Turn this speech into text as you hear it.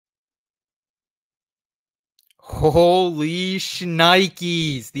Holy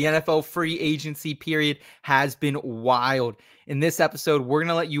shnikes. The NFL free agency period has been wild. In this episode, we're going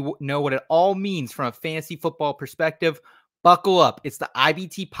to let you know what it all means from a fantasy football perspective. Buckle up. It's the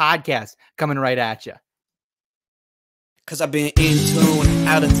IBT podcast coming right at you. Cause I've been in tune,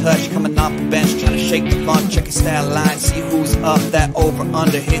 out of touch, coming off the bench, trying to shake the funk, check a stat line, see who's up, that over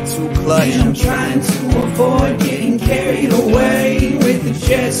under hit too clutch. And I'm trying to avoid getting carried away with the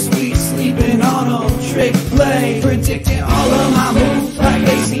jet sweep, sleeping on a trick play, predicting all of my moves like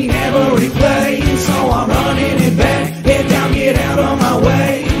they seen every play. And so I'm running it back, head down, get out of my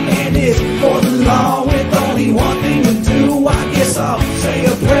way. And it's for the law with only one thing to do. I guess I'll say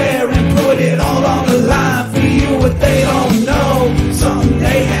a prayer and put it all on the line for you. What they don't know, something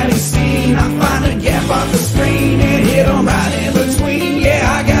they haven't seen. I find a gap on the screen and hit them right in between. Yeah,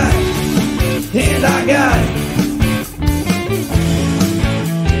 I got it, and I got it.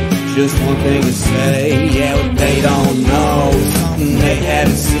 Just one thing to say, yeah, what they don't know, something they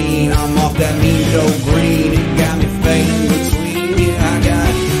haven't seen. I'm off that mean Joe Green, it got me fading between. Yeah, I got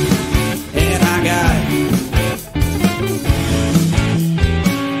it, and I got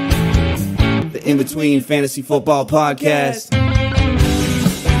it. The In Between Fantasy Football Podcast.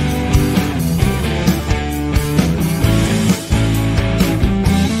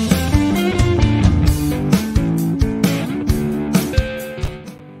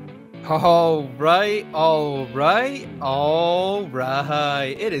 All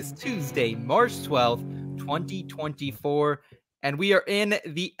right. It is Tuesday, March 12th, 2024, and we are in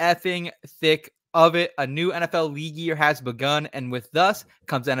the effing thick of it. A new NFL league year has begun, and with us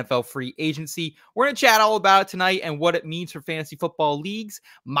comes NFL free agency. We're going to chat all about it tonight and what it means for fantasy football leagues.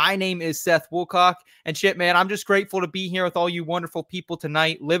 My name is Seth Woolcock, and shit, man, I'm just grateful to be here with all you wonderful people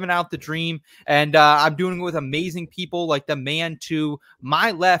tonight, living out the dream, and I'm doing it with amazing people like the man to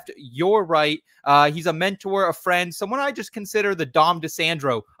my left, your right. He's a mentor, a friend, someone I just consider the Dom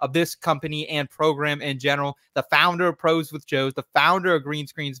DeSandro of this company and program in general, the founder of Pros with Joes, the founder of Green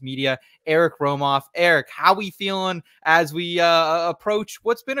Screens Media, Eric Romoff. Eric, how we feeling as we approach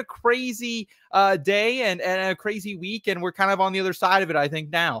what's been a crazy day and a crazy week, and we're kind of on the other side of it, I think,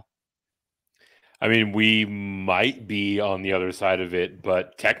 now? I mean, we might be on the other side of it,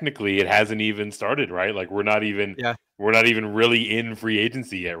 but technically it hasn't even started, right? Like we're not even really in free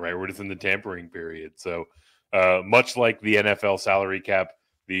agency yet, right? We're just in the tampering period. So much like the NFL salary cap,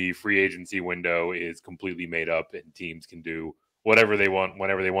 the free agency window is completely made up and teams can do whatever they want,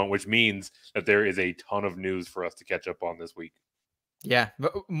 whenever they want, which means that there is a ton of news for us to catch up on this week. Yeah,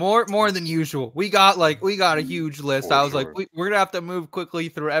 more than usual. We got a huge list. For I was sure. like, we're gonna have to move quickly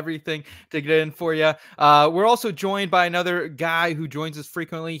through everything to get in for you. We're also joined by another guy who joins us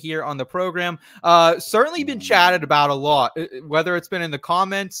frequently here on the program. Certainly been chatted about a lot, whether it's been in the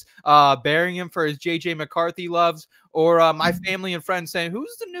comments, bearing him for his JJ McCarthy loves, or my family and friends saying,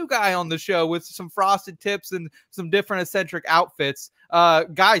 who's the new guy on the show with some frosted tips and some different eccentric outfits?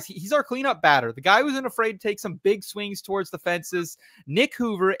 Guys, he's our cleanup batter. The guy who isn't afraid to take some big swings towards the fences. Nick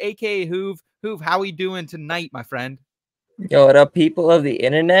Hoover, a.k.a. Hoov. Hoov, how we doing tonight, my friend? Yo, what up, people of the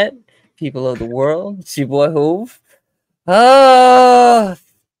internet, people of the world? It's your boy Hoov.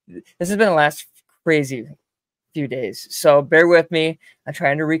 This has been the last crazy few days, so bear with me. I'm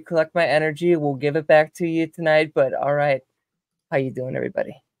trying to recollect my energy. We'll give it back to you tonight, but all right. How you doing,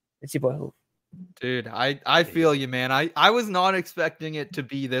 everybody? It's your boy Hoov. Dude, I feel you, man. I was not expecting it to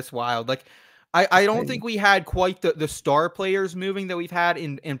be this wild. Like, I don't think we had quite the star players moving that we've had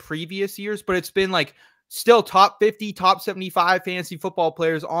in previous years, but it's been like still top 50, top 75 fantasy football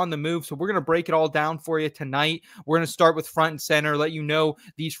players on the move. So we're going to break it all down for you tonight. We're going to start with front and center, let you know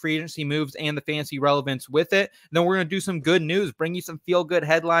these free agency moves and the fantasy relevance with it. And then we're going to do some good news, bring you some feel-good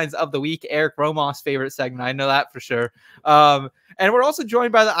headlines of the week. Eric Romoff's favorite segment. I know that for sure. And we're also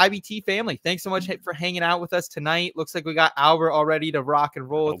joined by the IBT family. Thanks so much for hanging out with us tonight. Looks like we got Albert all ready to rock and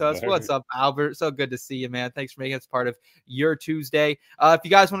roll with us. What's up, Albert? So good to see you, man. Thanks for making us part of your Tuesday. If you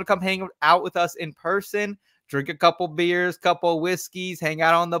guys want to come hang out with us in person, drink a couple beers, couple whiskeys, hang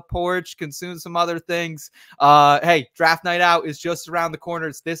out on the porch, consume some other things. Hey, draft night out is just around the corner.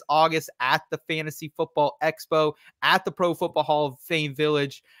 It's this August at the Fantasy Football Expo at the Pro Football Hall of Fame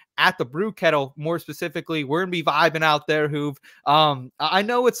Village, at the Brew Kettle, more specifically. We're gonna be vibing out there, Hoov. I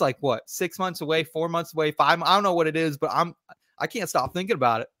know it's like what, 6 months away, 4 months away, 5. I don't know what it is, but I can't stop thinking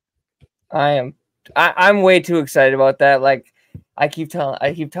about it. I'm way too excited about that. Like, I keep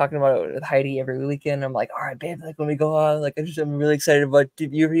talking about it with Heidi every weekend. I'm like, all right, babe, like when we go on, like I'm really excited about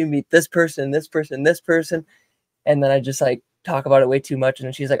you meet this person, this person, this person. And then I just like talk about it way too much.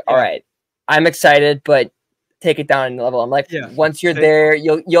 And she's like, all right, I'm excited, but take it down a level. I'm like, once you're there,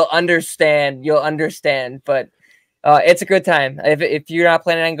 you'll understand. But It's a good time. If you're not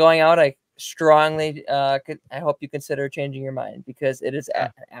planning on going out, I strongly I hope you consider changing your mind, because it is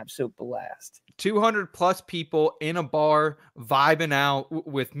an absolute blast. 200 plus people in a bar vibing out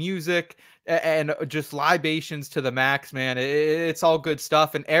with music and just libations to the max, man. It's all good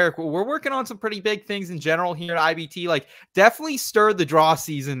stuff. And Eric, we're working on some pretty big things in general here at IBT. Like, definitely stir the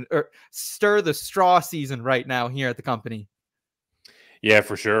straw season right now here at the company. Yeah,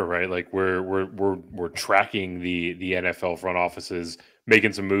 for sure, right? Like we're tracking the NFL front offices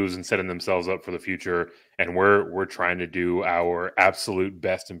making some moves and setting themselves up for the future, and we're trying to do our absolute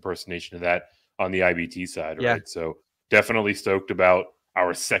best impersonation of that on the IBT side, right? So definitely stoked about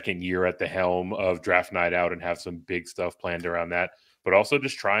our second year at the helm of Draft Night Out and have some big stuff planned around that, but also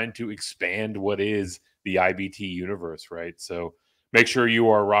just trying to expand what is the IBT universe, right? So make sure you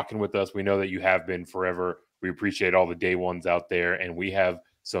are rocking with us. We know that you have been forever. We appreciate all the day ones out there, and we have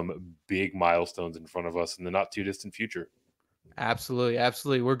some big milestones in front of us in the not too distant future. Absolutely.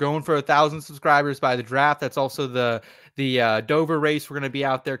 Absolutely. We're going for 1,000 subscribers by the draft. That's also the Dover race. We're going to be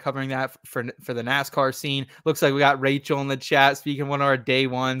out there covering that for the NASCAR scene. Looks like we got Rachel in the chat speaking one of our day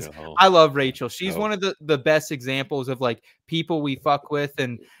ones. I love Rachel. She's one of the best examples of like people we fuck with.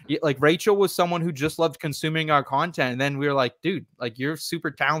 And like Rachel was someone who just loved consuming our content. And then we were like, dude, like you're super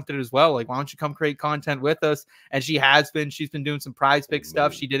talented as well. Like, why don't you come create content with us? And she's been doing some prize pick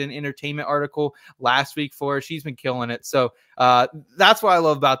stuff. She did an entertainment article last week for her. She's been killing it. So that's what I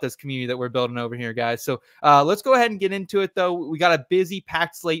love about this community that we're building over here, guys. So let's go ahead and get into it, though. We got a busy,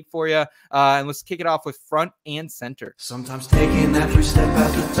 packed slate for you, and let's kick it off with front and center. Sometimes taking that first step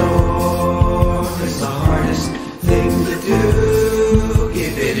out the door is the hardest thing to do.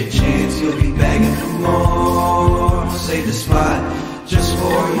 Give it a chance, you'll be begging for more. Save the spot just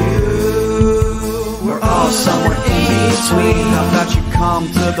for you. We're all somewhere in between. I thought you'd come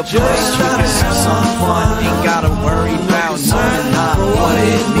to the place we can have some fun. Ain't gotta worry about knowing not what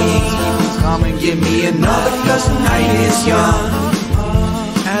it means. Even come and give me another, cause the night is young.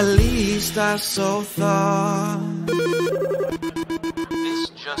 At least I so thought. This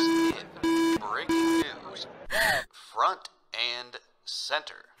just in. Breaking news. Front and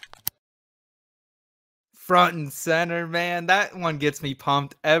center. Front and center, man. That one gets me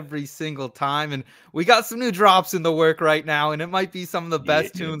pumped every single time. And we got some new drops in the work right now, and it might be some of the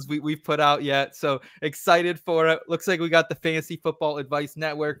best tunes we've put out yet. So excited for it. Looks like we got the Fantasy Football Advice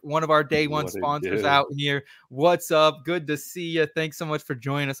Network, one of our day one sponsors out here. What's up? Good to see you. Thanks so much for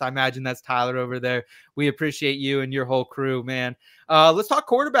joining us. I imagine that's Tyler over there. We appreciate you and your whole crew, man. Let's talk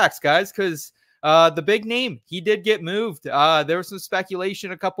quarterbacks, guys, because the big name, he did get moved. There was some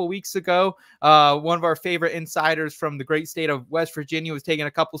speculation a couple weeks ago. One of our favorite insiders from the great state of West Virginia was taking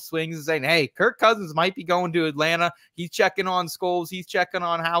a couple swings and saying, hey, Kirk Cousins might be going to Atlanta. He's checking on Scholes. He's checking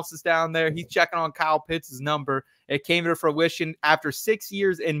on houses down there. He's checking on Kyle Pitts' number. It came to fruition after 6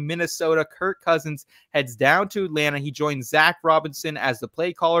 years in Minnesota. Kirk Cousins heads down to Atlanta. He joins Zach Robinson as the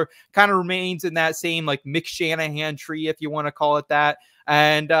play caller. Kind of remains in that same like Mick Shanahan tree, if you want to call it that.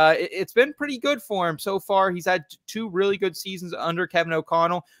 And it's been pretty good for him so far. He's had 2 really good seasons under Kevin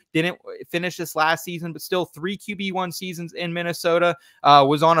O'Connell. Didn't finish this last season, but still 3 QB1 seasons in Minnesota.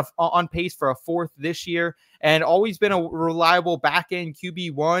 Was on pace for a 4th this year, and always been a reliable back-end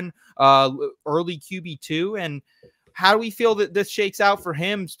QB1, early QB2. And how do we feel that this shakes out for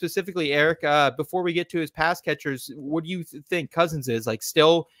him specifically, Eric? Before we get to his pass catchers, what do you think Cousins is like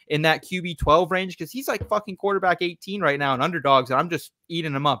still in that QB 12 range? Because he's like fucking quarterback 18 right now in underdogs, and I'm just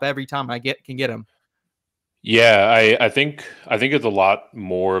eating him up every time I can get him. Yeah, I think it's a lot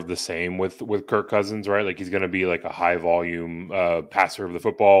more of the same with Kirk Cousins, right? Like he's going to be like a high volume passer of the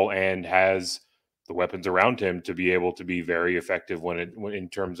football and has the weapons around him to be able to be very effective when in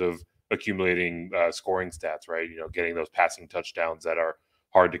terms of accumulating scoring stats, right? You know, getting those passing touchdowns that are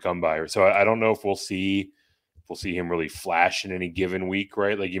hard to come by. So I don't know if we'll see him really flash in any given week,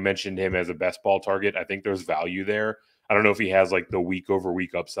 right? Like you mentioned him as a best ball target. I think there's value there. I don't know if he has like the week over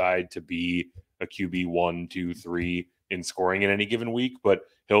week upside to be a QB 1, 2, 3 in scoring in any given week, but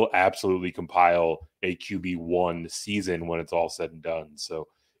he'll absolutely compile a QB 1 season when it's all said and done. So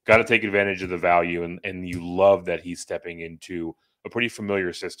got to take advantage of the value, and you love that he's stepping into a pretty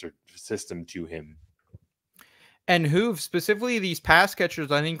familiar system to him. And Hoov, specifically these pass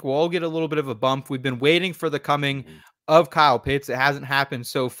catchers, I think will all get a little bit of a bump. We've been waiting for the coming of Kyle Pitts. It hasn't happened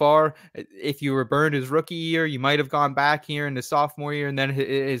so far. If you were burned his rookie year, you might have gone back here in the sophomore year and then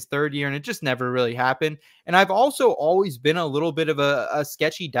his 3rd year, and it just never really happened. And I've also always been a little bit of a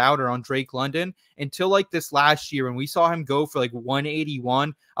sketchy doubter on Drake London until like this last year when we saw him go for like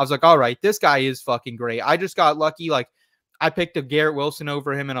 181. I was like, all right, this guy is fucking great. I just got lucky. Like, I picked a Garrett Wilson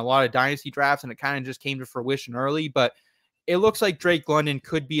over him in a lot of dynasty drafts, and it kind of just came to fruition early. But it looks like Drake London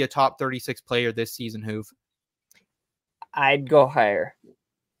could be a top 36 player this season, Hoov. I'd go higher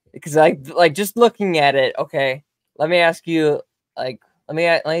because like just looking at it. Okay, let me ask you.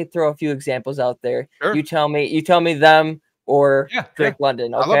 Let me throw a few examples out there. Sure. You tell me them or Drake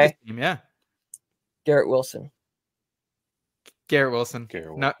London. Okay. I love this team, yeah. Garrett Wilson.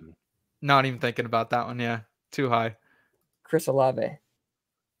 Not even thinking about that one. Yeah, too high. Chris Olave.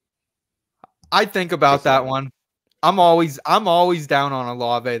 I think about that one. I'm always down on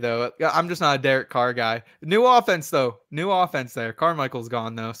Olave though. I'm just not a Derek Carr guy. New offense though. New offense there. Carmichael's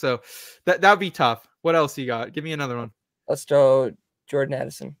gone though, so that'd be tough. What else you got? Give me another one. Let's throw Jordan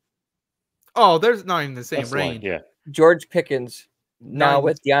Addison. Oh, there's not even the same range. Yeah. George Pickens now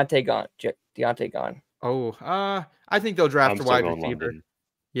with Diontae gone. Oh, I think they'll draft a wide receiver. London.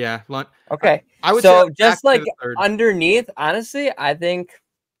 Yeah. Okay. I would so just like underneath, honestly, I think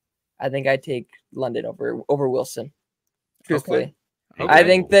I'd take London over Wilson. Truthfully.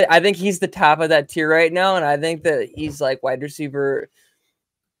 Okay. I think he's the top of that tier right now, and I think that he's like wide receiver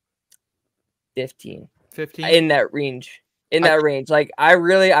 15 in that range. That range. Like I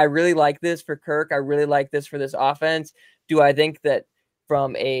really like this for Kirk. I really like this for this offense. Do I think that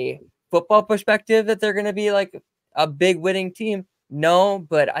from a football perspective that they're going to be like a big winning team? No,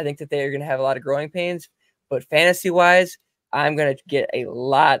 but I think that they're going to have a lot of growing pains. But fantasy wise, I'm going to get a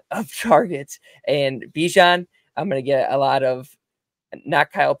lot of targets, and Bijan, I'm going to get a lot of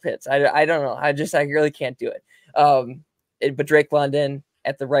not Kyle Pitts. I don't know. I really can't do it. But Drake London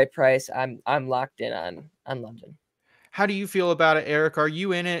at the right price, I'm locked in on London. How do you feel about it, Eric? Are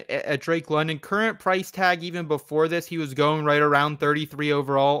you in it at Drake London? Current price tag, even before this, he was going right around 33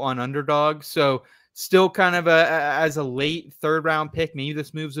 overall on Underdog. So still kind of as a late third round pick. Maybe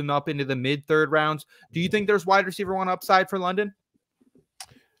this moves him up into the mid third rounds. Do you think there's wide receiver one upside for London?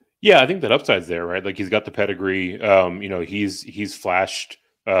 Yeah, I think that upside's there, right? Like he's got the pedigree. He's flashed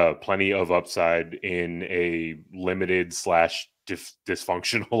plenty of upside in a limited /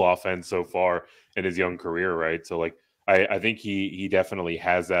 dysfunctional offense so far in his young career, right? So like I think he definitely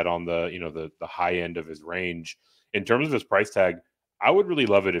has that on the the high end of his range. In terms of his price tag, I would really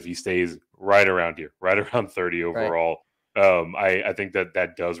love it if he stays right around here, right around 30 overall. Right. I think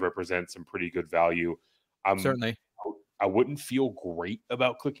that does represent some pretty good value. Certainly. I wouldn't feel great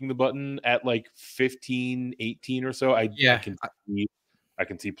about clicking the button at like 15, 18 or so. I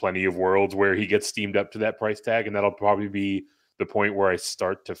can see plenty of worlds where he gets steamed up to that price tag, and that'll probably be the point where I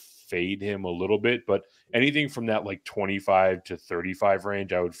start to fade him a little bit. But anything from that like 25 to 35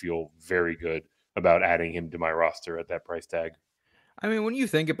 range, I would feel very good about adding him to my roster at that price tag. I mean, when you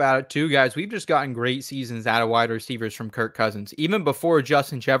think about it too, guys, we've just gotten great seasons out of wide receivers from Kirk Cousins. Even before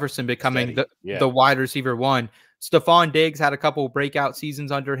Justin Jefferson becoming the wide receiver one, Stephon Diggs had a couple of breakout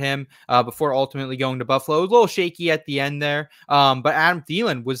seasons under him before ultimately going to Buffalo. It was a little shaky at the end there. But Adam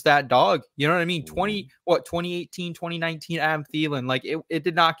Thielen was that dog. You know what I mean? 2018, 2019, Adam Thielen. Like it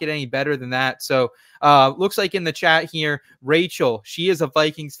did not get any better than that. So looks like in the chat here, Rachel, she is a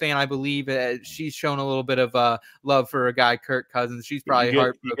Vikings fan, I believe. She's shown a little bit of love for a guy, Kirk Cousins. She's probably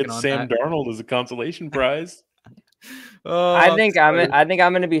heartbroken on Sam Darnold as a consolation prize. I think I'm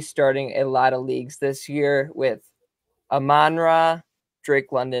going to be starting a lot of leagues this year with Amon-Ra,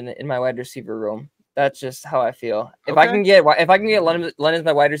 Drake London in my wide receiver room. That's just how I feel. If I can get London as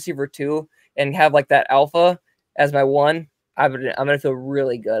my wide receiver 2 and have like that alpha as my 1, I'm gonna feel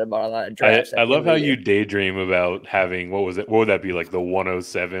really good about a lot of drafts. I love how you daydream about having what would that be, like the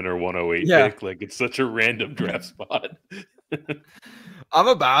 107 or 108 pick? Like it's such a random draft spot. I'm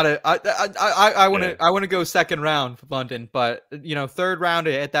about it. I want to go second round for London, but third round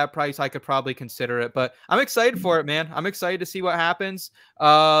at that price, I could probably consider it. But I'm excited for it, man. I'm excited to see what happens.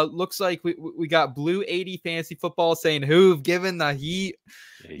 Looks like we got Blue 80 Fantasy Football saying Hoov given the heat.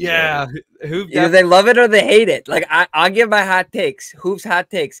 Yeah, Hoov. Either they love it or they hate it. Like I'll give my hot takes. Hoov's hot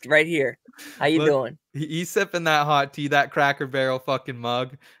takes right here. How you doing? He's sipping that hot tea, that Cracker Barrel fucking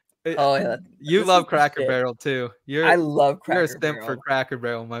mug. Oh yeah, you love Cracker Barrel too. I love Cracker Barrel. You're a simp for Cracker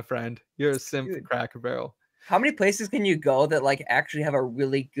Barrel, my friend. You're a simp for Cracker Barrel. How many places can you go that like actually have a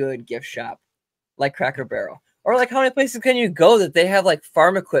really good gift shop, like Cracker Barrel? Or like how many places can you go that they have like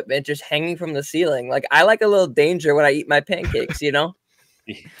farm equipment just hanging from the ceiling? Like I like a little danger when I eat my pancakes, Well,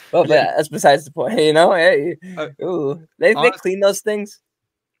 but that's besides the point, Hey, they clean those things.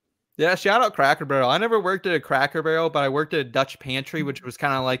 Yeah, shout out Cracker Barrel. I never worked at a Cracker Barrel, but I worked at a Dutch Pantry, which was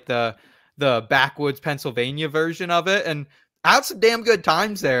kind of like the backwoods Pennsylvania version of it, and I had some damn good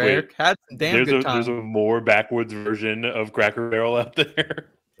times there. Eric had some damn good times. There's a more backwoods version of Cracker Barrel out there.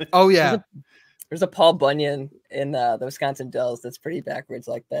 Oh yeah, There's a Paul Bunyan in the Wisconsin Dells that's pretty backwards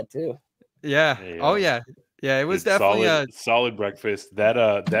like that too. Yeah. Oh yeah. Yeah, it was definitely solid breakfast.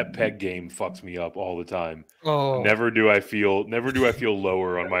 That peg game fucks me up all the time. Oh, never do I feel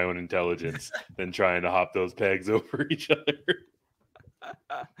lower on my own intelligence than trying to hop those pegs over each other.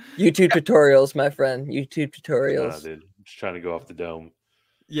 YouTube tutorials, my friend. YouTube tutorials. Dude, I'm just trying to go off the dome.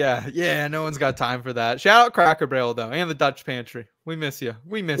 Yeah. No one's got time for that. Shout out Cracker Barrel though, and the Dutch Pantry. We miss you.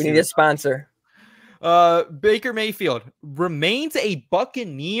 We need a sponsor. Baker Mayfield remains a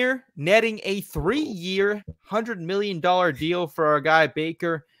Buccaneer, netting a 3-year, $100 million deal for our guy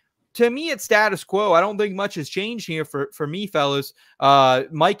Baker. To me, it's status quo. I don't think much has changed here for me, fellas.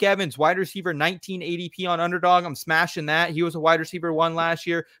 Mike Evans, wide receiver, 19 ADP on Underdog. I'm smashing that. He was a wide receiver 1 last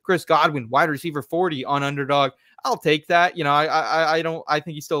year. Chris Godwin, wide receiver 40 on Underdog. I'll take that. You know, I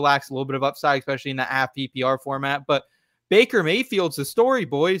think he still lacks a little bit of upside, especially in the half PPR format, but Baker Mayfield's the story,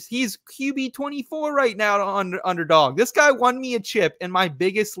 boys. He's QB 24 right now on Underdog. This guy won me a chip in my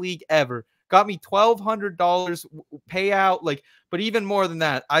biggest league ever. Got me $1,200 payout. But even more than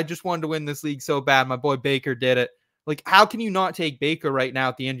that, I just wanted to win this league so bad. My boy Baker did it. How can you not take Baker right now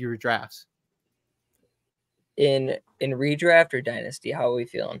at the end of your drafts? In redraft or dynasty, how are we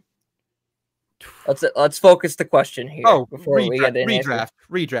feeling? Let's focus the question here before we get into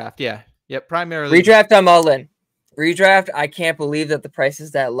redraft. Yeah, primarily redraft. I'm all in. Redraft, I can't believe that the price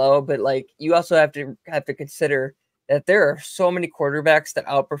is that low, but you also have to consider that there are so many quarterbacks that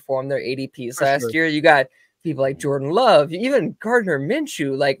outperformed their ADPs last year. You got people like Jordan Love, even Gardner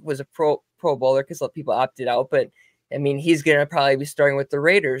Minshew, was a pro bowler because people opted out, but I mean he's gonna probably be starting with the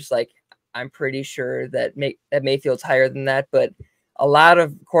Raiders. I'm pretty sure that Mayfield's higher than that, but a lot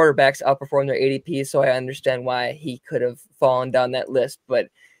of quarterbacks outperform their ADP, so I understand why he could have fallen down that list. But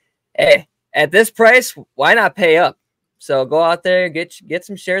hey, at this price, why not pay up? So go out there, get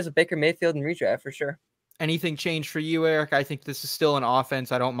some shares of Baker Mayfield and redraft for sure. Anything changed for you, Eric? I think this is still an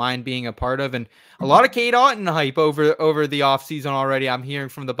offense I don't mind being a part of, and a lot of Cade Otton hype over the offseason already. I'm hearing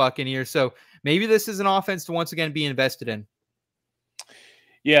from the Buccaneers, so maybe this is an offense to once again be invested in.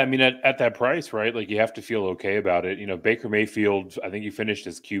 Yeah, I mean, at that price, right? You have to feel okay about it. You know, Baker Mayfield, I think he finished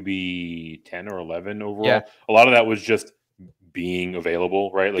as QB 10 or 11 overall. Yeah. A lot of that was just being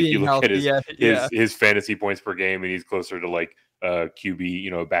available, right? You look healthy, at his fantasy points per game, and he's closer to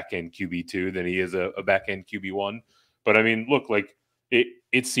QB, back end QB 2 than he is a back end QB 1. But I mean, look,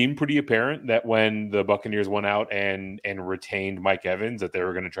 it seemed pretty apparent that when the Buccaneers went out and retained Mike Evans, that they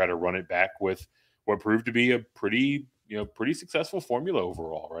were going to try to run it back with what proved to be a pretty successful formula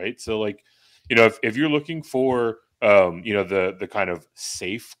overall, right? So if you're looking for the kind of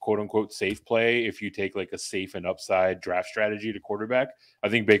safe, quote unquote, safe play, if you take a safe and upside draft strategy to quarterback, I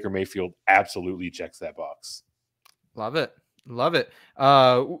think Baker Mayfield absolutely checks that box. Love it.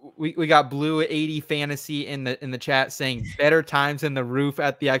 We got Blue 80 Fantasy in the chat saying better times in the roof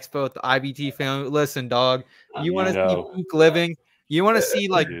at the expo at the IBT family. Listen, dog, you want to see peak living? You want to see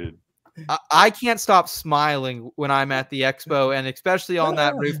I can't stop smiling when I'm at the expo, and especially on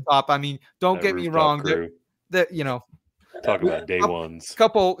that rooftop. I mean, don't get me wrong. Talk about day ones.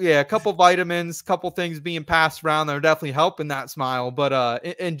 Couple vitamins, couple things being passed around that are definitely helping that smile. But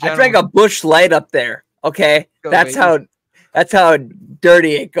in general, I drank a Busch Light up there. Okay, that's how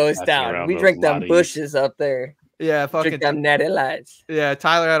dirty it goes down. We drink them Bushes up there. Yeah, fucking drink them Natty Lights. Yeah,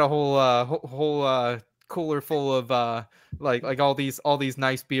 Tyler had a whole cooler full of all these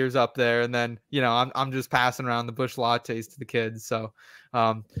nice beers up there, and then I'm just passing around the Busch lattes to the kids. So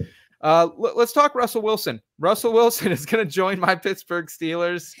let's talk Russell Wilson. Russell Wilson is going to join my Pittsburgh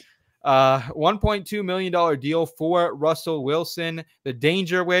Steelers. $1.2 million deal for Russell Wilson. The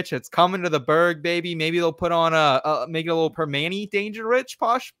Danger Witch, it's coming to the Berg, baby. Maybe they'll put on make it a little Permani Danger Witch,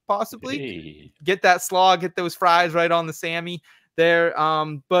 possibly. Hey. Get that slaw, get those fries right on the Sammy there.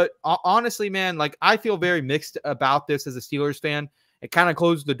 But honestly, man, I feel very mixed about this as a Steelers fan. It kind of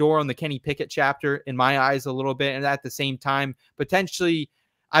closed the door on the Kenny Pickett chapter in my eyes a little bit, and at the same time, potentially,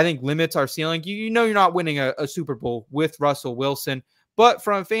 I think limits our ceiling. You're not winning a Super Bowl with Russell Wilson. But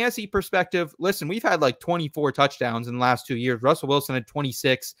from a fantasy perspective, listen, we've had 24 touchdowns in the last 2 years. Russell Wilson had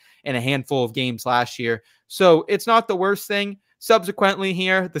 26 in a handful of games last year. So it's not the worst thing. Subsequently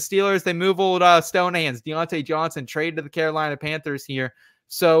here, the Steelers, they move old Stonehands. Diontae Johnson traded to the Carolina Panthers here.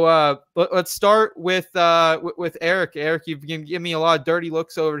 So let's start with Eric. Eric, you've given me a lot of dirty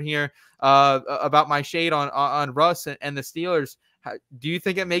looks over here about my shade on Russ and the Steelers. Do you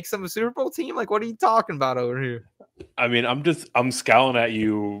think it makes them a Super Bowl team? What are you talking about over here? I mean, I'm scowling at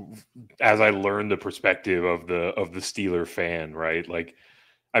you as I learn the perspective of the Steeler fan, right?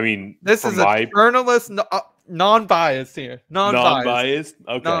 I mean, this is a journalist, non-biased here. Non-biased.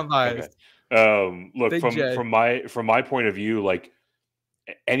 Okay. Non-biased. Look, Big J. from my point of view, like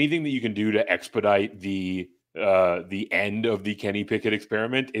anything that you can do to expedite the end of the Kenny Pickett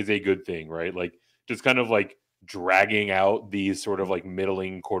experiment is a good thing, right? Like just kind of like dragging out these sort of like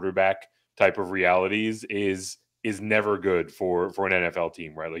middling quarterback type of realities is never good for an NFL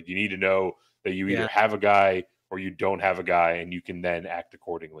team, right? Like you need to know that you either have a guy or you don't have a guy, and you can then act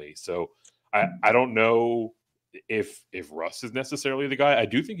accordingly. So I don't know if Russ is necessarily the guy. I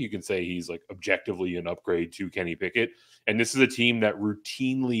do think you can say he's like objectively an upgrade to Kenny Pickett. And this is a team that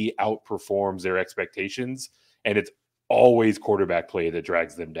routinely outperforms their expectations. And it's always quarterback play that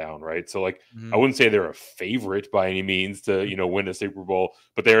drags them down, right? So like I wouldn't say they're a favorite by any means to, win a Super Bowl,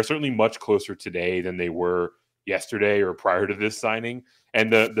 but they are certainly much closer today than they were yesterday or prior to this signing.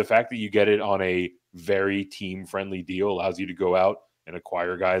 And the fact that you get it on a very team-friendly deal allows you to go out and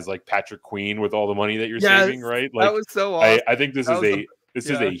acquire guys like Patrick Queen with all the money that you're saving, right? Like that was so awesome. I think this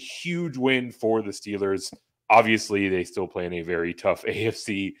is a huge win for the Steelers. Obviously, they still play in a very tough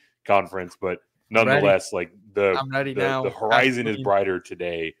AFC conference, but nonetheless, like the horizon is brighter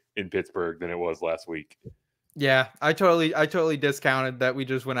today in Pittsburgh than it was last week. Yeah, I totally discounted that we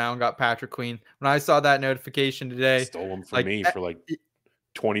just went out and got Patrick Queen. When I saw that notification today, stole him from me for like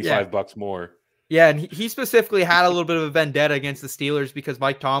 $25 more. Yeah, and he specifically had a little bit of a vendetta against the Steelers because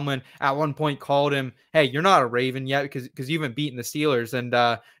Mike Tomlin at one point called him, "Hey, you're not a Raven yet because you haven't beaten the Steelers." And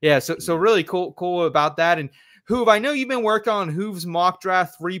so really cool about that. And Hoov, I know you've been working on Hoov's mock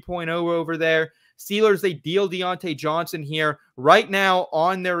draft 3.0 over there. Steelers, they deal Diontae Johnson here. Right now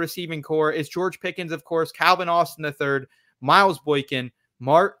on their receiving core is George Pickens, of course, Calvin Austin III, Miles Boykin,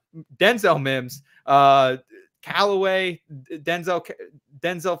 Denzel Mims, Callaway,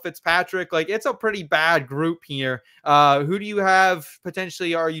 Denzel Fitzpatrick. Like, it's a pretty bad group here. Who do you have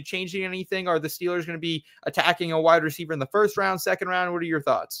potentially? Are you changing anything? Are the Steelers going to be attacking a wide receiver in the first round, second round? What are your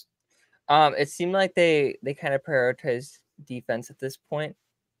thoughts? It seemed like they kind of prioritized defense at this point.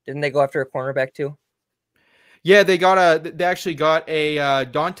 Didn't they go after a cornerback too? Yeah, they actually got a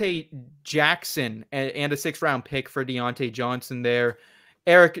Dante Jackson and a 6th round pick for Diontae Johnson there.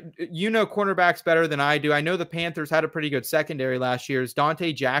 Eric, you know cornerbacks better than I do. I know the Panthers had a pretty good secondary last year. Is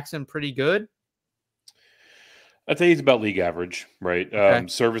Dante Jackson pretty good? I'd say he's about league average, right? Okay.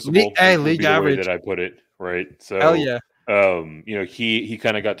 Serviceable. League average. Way that I put it, right? So, hell yeah. He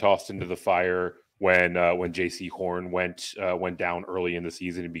kind of got tossed into the fire when JC Horn went down early in the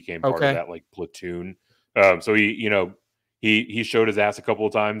season and became part of that like platoon. So he showed his ass a couple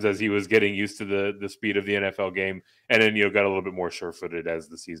of times as he was getting used to the speed of the NFL game, and then got a little bit more sure-footed as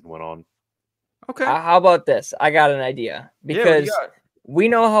the season went on. Okay. How about this? I got an idea because we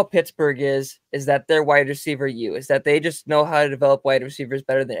know how Pittsburgh is that their wide receiver is that they just know how to develop wide receivers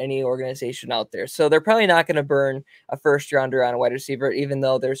better than any organization out there. So they're probably not going to burn a first rounder on a wide receiver, even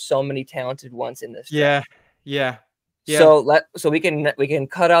though there's so many talented ones in this draft. Yeah. So we can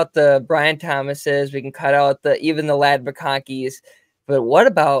cut out the Brian Thomases, we can cut out even the Lad McConkeys, but what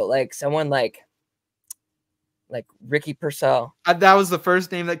about like someone like Ricky Purcell? That was the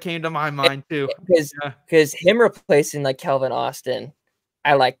first name that came to my mind too. Because him replacing like Calvin Austin,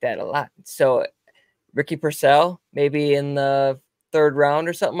 I like that a lot. So Ricky Purcell, maybe in the 3rd round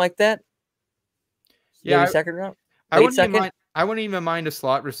or something like that. Yeah, maybe 2nd round. I wouldn't even mind a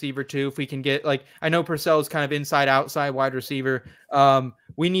slot receiver too if we can get I know Purcell's kind of inside outside wide receiver.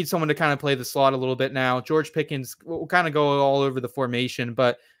 We need someone to kind of play the slot a little bit now. George Pickens will kind of go all over the formation,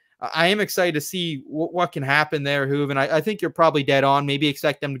 but I am excited to see what can happen there, Hoov. And I think you're probably dead on. Maybe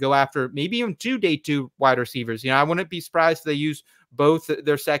expect them to go after maybe even 2 day 2 wide receivers. I wouldn't be surprised if they use both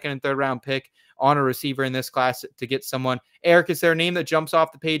their 2nd and 3rd round pick on a receiver in this class to get someone. Eric, is there a name that jumps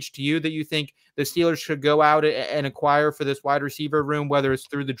off the page to you that you think the Steelers should go out and acquire for this wide receiver room, whether it's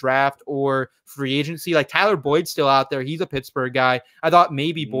through the draft or free agency? Like Tyler Boyd's still out there. He's a Pittsburgh guy. I thought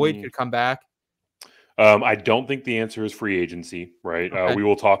maybe Boyd could come back. I don't think the answer is free agency, right? Okay. We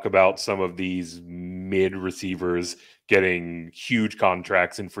will talk about some of these mid receivers getting huge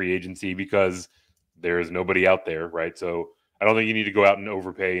contracts in free agency because there is nobody out there, right? So I don't think you need to go out and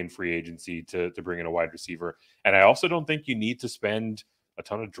overpay in free agency to bring in a wide receiver. And I also don't think you need to spend a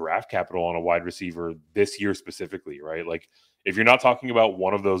ton of draft capital on a wide receiver this year specifically, right? Like if you're not talking about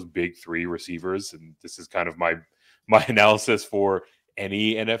one of those big 3 receivers, and this is kind of my analysis for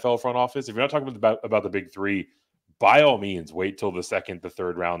any NFL front office, if you're not talking about the big 3, by all means, wait till the 2nd, the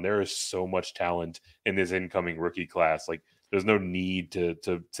 3rd round. There is so much talent in this incoming rookie class. Like there's no need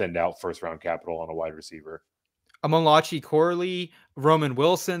to send out 1st round capital on a wide receiver. A Malachi Corley, Roman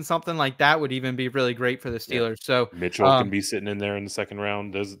Wilson, something like that would even be really great for the Steelers. Yeah. So Mitchell can be sitting in there in the 2nd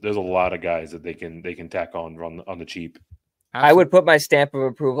round. There's a lot of guys that they can tack on the cheap. I would put my stamp of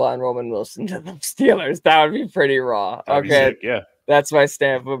approval on Roman Wilson to the Steelers. That would be pretty raw. That'd be sick, yeah. That's my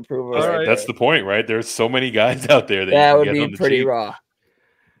stamp of approval. That's the point, right? There's so many guys out there that would be pretty raw.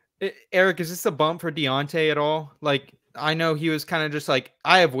 Eric, is this a bump for Diontae at all? Like, I know he was kind of just like,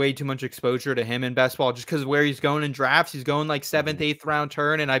 I have way too much exposure to him in best ball just because where he's going in drafts. He's going like 7th, 8th round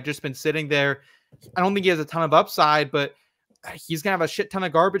turn, and I've just been sitting there. I don't think he has a ton of upside, but he's going to have a shit ton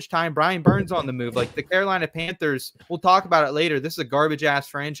of garbage time. Brian Burns on the move. Like the Carolina Panthers, we'll talk about it later. This is a garbage-ass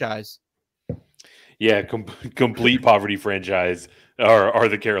franchise. Yeah, complete poverty franchise are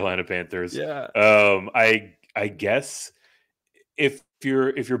the Carolina Panthers. Yeah. I guess if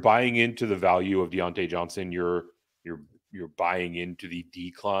you're buying into the value of Diontae Johnson, you're buying into the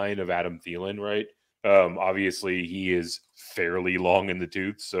decline of Adam Thielen, right? Obviously, he is fairly long in the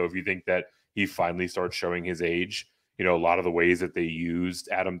tooth. So if you think that he finally starts showing his age, a lot of the ways that they used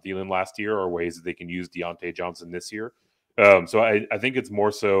Adam Thielen last year are ways that they can use Diontae Johnson this year. So I think it's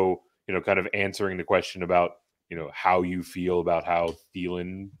more so, kind of answering the question about, how you feel about how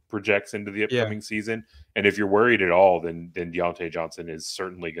Thielen projects into the upcoming season. And if you're worried at all, then Diontae Johnson is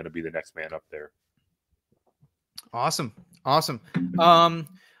certainly going to be the next man up there. Awesome.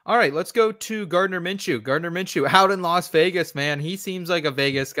 All right, let's go to Gardner Minshew. Gardner Minshew out in Las Vegas, man. He seems like a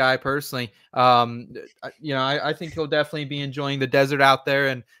Vegas guy personally. I think he'll definitely be enjoying the desert out there.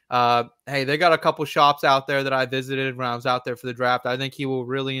 And hey, they got a couple shops out there that I visited when I was out there for the draft. I think he will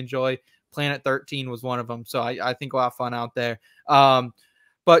really enjoy. Planet 13 was one of them. So I think we'll have fun out there.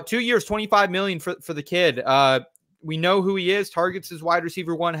 But 2 years, $25 million for the kid. We know who he is. Targets his wide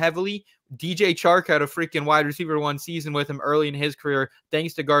receiver one heavily. DJ Chark had a freaking wide receiver one season with him early in his career,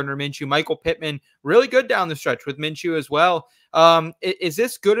 thanks to Gardner Minshew. Michael Pittman, really good down the stretch with Minshew as well. Is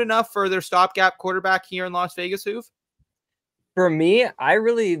this good enough for their stopgap quarterback here in Las Vegas, Hoov? For me,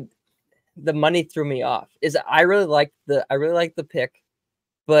 the money threw me off. I really like the pick,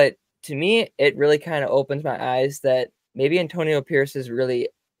 but to me, it really kind of opens my eyes that maybe Antonio Pierce is really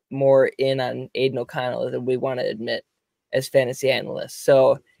more in on Aiden O'Connell than we want to admit as fantasy analysts.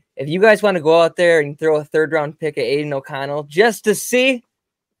 So if you guys want to go out there and throw a 3rd round pick at Aiden O'Connell just to see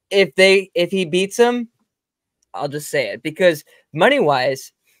if he beats him, I'll just say it, because money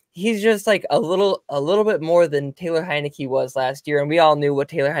wise, he's just like a little bit more than Taylor Heineke was last year. And we all knew what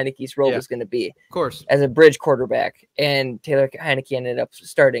Taylor Heineke's role was going to be, of course, as a bridge quarterback, and Taylor Heineke ended up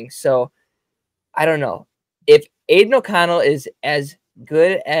starting. So I don't know if Aiden O'Connell is as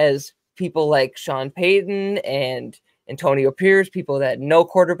good as people like Sean Payton and Antonio Pierce, people that know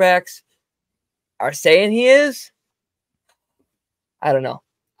quarterbacks, are saying he is. I don't know.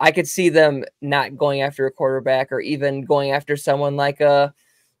 I could see them not going after a quarterback, or even going after someone like a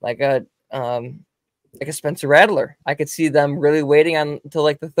Spencer Rattler. I could see them really waiting until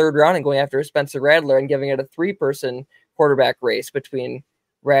like the 3rd round and going after a Spencer Rattler and giving it a 3-person quarterback race between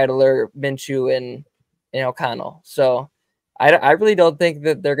Rattler, Minshew, and O'Connell. So I really don't think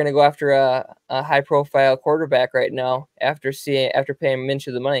that they're going to go after a high-profile quarterback right now after paying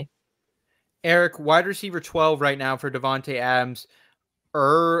Minshew the money. Eric, wide receiver 12 right now for Davante Adams,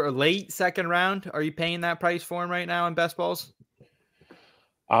 late 2nd round. Are you paying that price for him right now in best balls?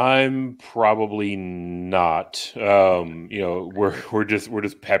 I'm probably not. We're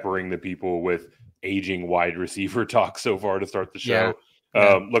just peppering the people with aging wide receiver talk so far to start the show.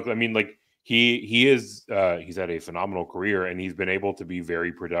 Look, I mean, like he's had a phenomenal career, and he's been able to be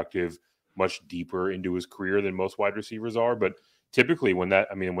very productive much deeper into his career than most wide receivers are. But typically when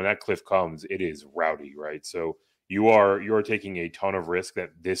that cliff comes, it is rowdy, right? So you are taking a ton of risk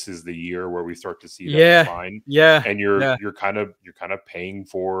that this is the year where we start to see that decline. Yeah. And you're kind of paying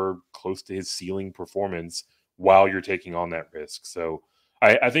for close to his ceiling performance while you're taking on that risk. So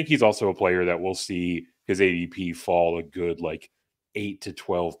I think he's also a player that we'll see his ADP fall a good like 8 to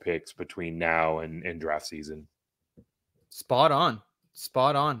 12 picks between now and draft season. Spot on.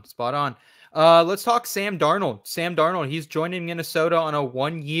 Let's talk Sam Darnold. He's joining Minnesota on a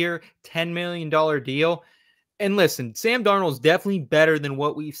 1-year, $10 million deal. And listen, Sam Darnold's definitely better than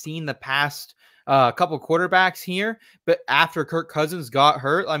what we've seen the past couple quarterbacks here. But after Kirk Cousins got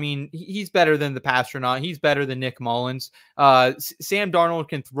hurt, I mean, he's better than the Pastronaut. He's better than Nick Mullins. Sam Darnold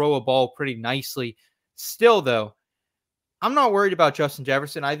can throw a ball pretty nicely. Still, though, I'm not worried about Justin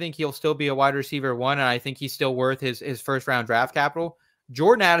Jefferson. I think he'll still be a wide receiver 1, and I think he's still worth his 1st-round draft capital.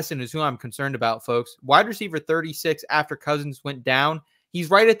 Jordan Addison is who I'm concerned about, folks. Wide receiver 36 after Cousins went down. He's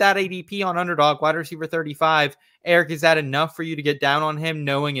right at that ADP on Underdog, wide receiver 35. Eric, is that enough for you to get down on him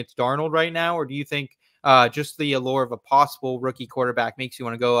knowing it's Darnold right now? Or do you think just the allure of a possible rookie quarterback makes you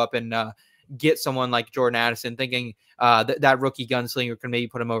want to go up and get someone like Jordan Addison, thinking that rookie gunslinger can maybe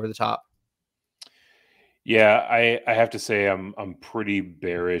put him over the top? Yeah, I have to say I'm pretty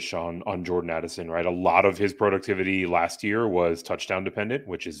bearish on Jordan Addison, right? A lot of his productivity last year was touchdown dependent,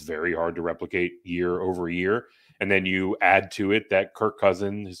 which is very hard to replicate year over year. And then you add to it that Kirk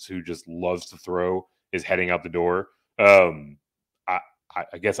Cousins, who just loves to throw, is heading out the door. Um, I,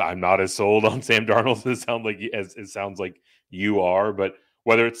 I guess I'm not as sold on Sam Darnold as it sounds like you are, but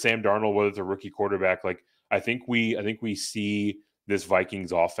whether it's Sam Darnold, whether it's a rookie quarterback, like I think we see this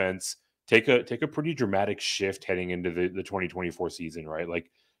Vikings offense take a pretty dramatic shift heading into the 2024 season, right?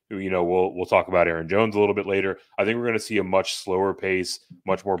 Like, we'll talk about Aaron Jones a little bit later. I think we're going to see a much slower pace,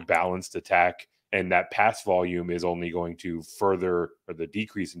 much more balanced attack, and that pass volume is only going to further, or the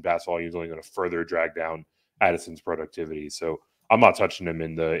decrease in pass volume is only going to further drag down Addison's productivity. So I'm not touching him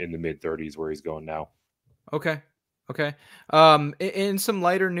in the mid 30s where he's going now. Okay. In some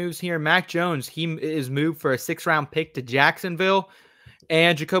lighter news here, Mac Jones, he is moved for a 6th-round pick to Jacksonville.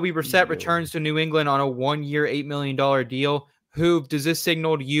 And Jacoby Brissett returns to New England on a 1-year, $8 million deal. Hoov, does this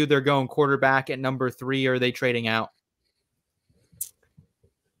signal to you they're going quarterback at number 3, or are they trading out?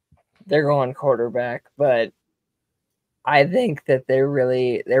 They're going quarterback, but I think that they're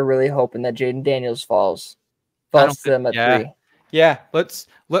really hoping that Jaden Daniels falls to them at 3. Yeah, let's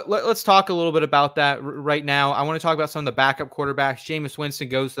talk a little bit about that right now. I want to talk about some of the backup quarterbacks. Jameis Winston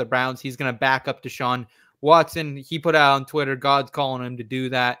goes to the Browns. He's going to back up Deshaun Watson. He put out on Twitter, God's calling him to do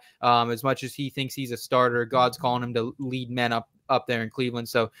that. As much as he thinks he's a starter, God's calling him to lead men up there in Cleveland.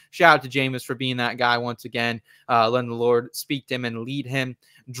 So shout out to Jameis for being that guy once again, letting the Lord speak to him and lead him.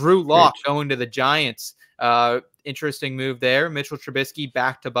 Drew Lock going to the Giants. Interesting move there. Mitchell Trubisky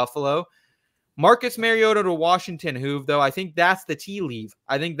back to Buffalo. Marcus Mariota to Washington, Hoov, though. I think that's the tea leave.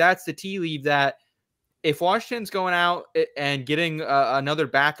 That if Washington's going out and getting another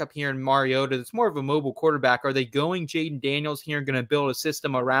backup here in Mariota, that's more of a mobile quarterback, are they going Jaden Daniels here and going to build a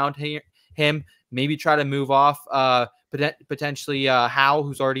system around him, maybe try to move off potentially Howell,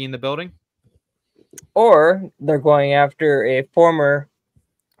 who's already in the building? Or they're going after a former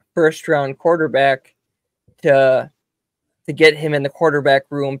first-round quarterback to get him in the quarterback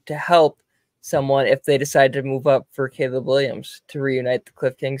room to help someone if they decide to move up for Caleb Williams to reunite the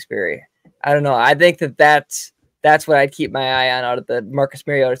Cliff Kingsbury. I don't know. I think that's what I'd keep my eye on out of the Marcus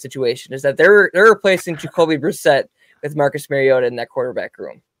Mariota situation, is that they're replacing Jacoby Brissett with Marcus Mariota in that quarterback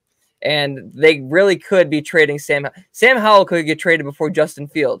room. And they really could be trading Sam Howell could get traded before Justin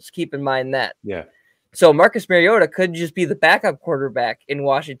Fields. Keep in mind that. Yeah. So Marcus Mariota could just be the backup quarterback in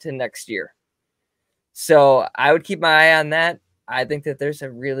Washington next year. So I would keep my eye on that. I think that there's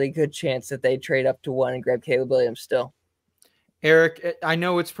a really good chance that they trade up to 1 and grab Caleb Williams still. Eric, I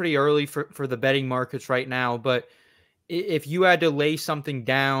know it's pretty early for the betting markets right now, but if you had to lay something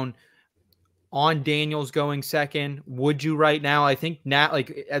down on Daniels going second, would you right now? I think now,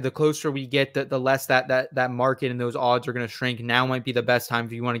 like the closer we get, the less that market and those odds are going to shrink. Now might be the best time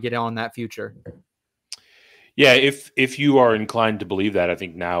if you want to get on that future. Yeah, if you are inclined to believe that, I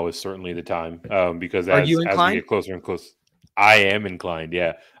think now is certainly the time, because as we get closer and closer, I am inclined.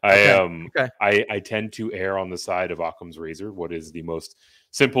 Yeah, I tend to err on the side of Occam's razor. What is the most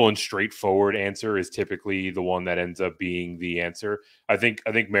simple and straightforward answer is typically the one that ends up being the answer. I think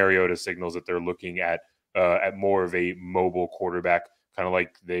Mariota signals that they're looking at more of a mobile quarterback, kind of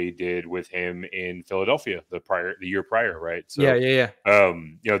like they did with him in Philadelphia the year prior, right? So yeah.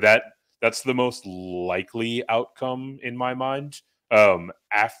 That's the most likely outcome in my mind.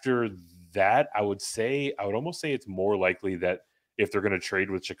 After that, I would almost say it's more likely that if they're going to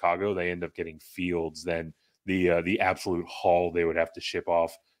trade with Chicago, they end up getting Fields than the absolute haul they would have to ship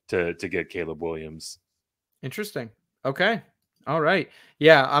off to get Caleb Williams. Interesting. Okay. All right.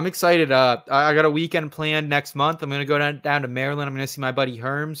 Yeah, I'm excited. I got a weekend planned next month. I'm going to go down to Maryland. I'm going to see my buddy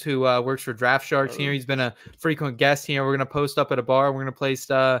Herms, who works for Draft Sharks here. He's been a frequent guest here. We're going to post up at a bar. We're going to place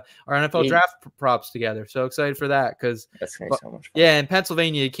our NFL draft props together. So excited for that, because that's going to be so much fun. Yeah, in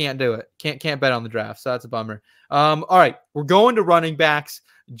Pennsylvania, you can't do it. Can't bet on the draft. So that's a bummer. All right, we're going to running backs.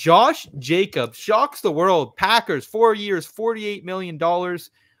 Josh Jacobs shocks the world. Packers, 4 years, $48 million.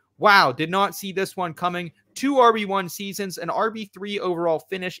 Wow, did not see this one coming. 2 RB1 seasons, an RB3 overall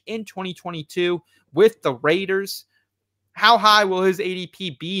finish in 2022 with the Raiders. How high will his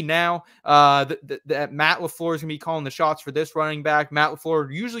ADP be now? That Matt LaFleur is going to be calling the shots for this running back. Matt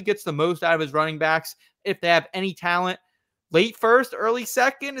LaFleur usually gets the most out of his running backs if they have any talent. Late first, early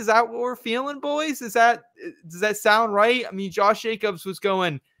second, is that what we're feeling, boys? Does that sound right? I mean, Josh Jacobs was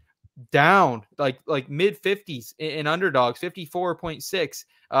going down like mid 50s in underdogs, 54.6.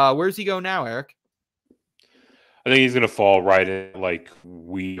 Where's he go now, Eric? I think he's going to fall right in like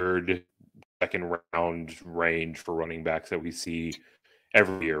weird second round range for running backs that we see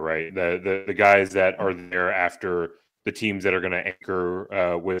every year, right? The guys that are there after the teams that are going to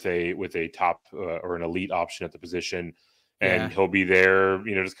anchor with a top or an elite option at the position, and he'll be there,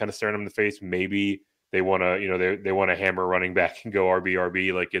 just kind of staring them in the face. Maybe they want to, they want to hammer running back and go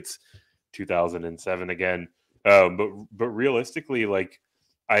RB like it's 2007 again. But realistically, like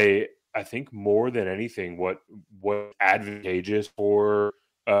I think more than anything, what advantageous for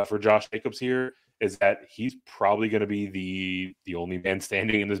Josh Jacobs here is that he's probably going to be the only man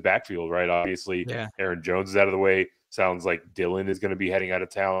standing in this backfield, right? Obviously, Aaron Jones is out of the way. Sounds like Dylan is going to be heading out of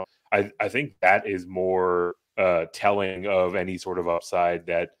town. I think that is more telling of any sort of upside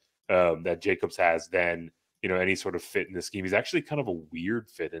that that Jacobs has than any sort of fit in the scheme. He's actually kind of a weird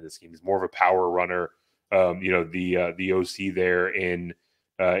fit in the scheme. He's more of a power runner. The OC there in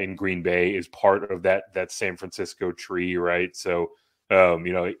Green Bay is part of that San Francisco tree, right? So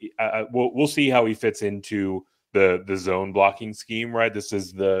we'll see how he fits into the zone blocking scheme, right? This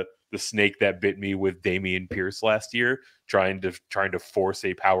is the snake that bit me with Dameon Pierce last year, trying to force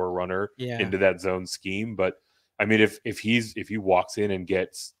a power runner into that zone scheme. But I mean, if he walks in and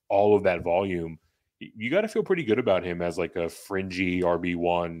gets all of that volume, you got to feel pretty good about him as like a fringy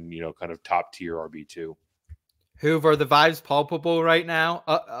RB1, kind of top tier RB2. Hoov, are the vibes palpable right now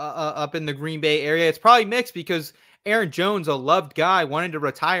up in the Green Bay area? It's probably mixed because Aaron Jones, a loved guy, wanted to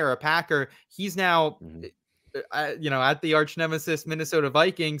retire a Packer. He's now, at the arch nemesis Minnesota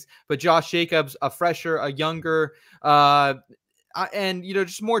Vikings. But Josh Jacobs, a fresher, a younger, and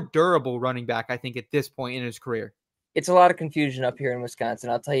just more durable running back, I think, at this point in his career. It's a lot of confusion up here in Wisconsin.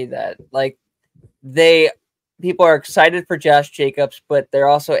 I'll tell you that. Like, people are excited for Josh Jacobs, but they're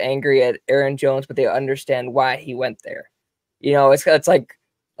also angry at Aaron Jones, but they understand why he went there. It's like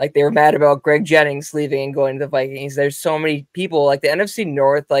they were mad about Greg Jennings leaving and going to the Vikings. There's so many people, like the NFC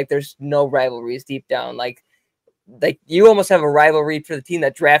North, like there's no rivalries deep down. Like you almost have a rivalry for the team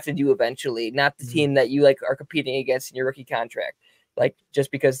that drafted you eventually, not the team that you are competing against in your rookie contract. Like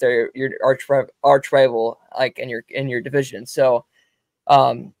just because they're your arch rival, like in your division. So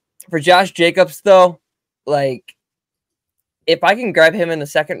for Josh Jacobs though, like if I can grab him in the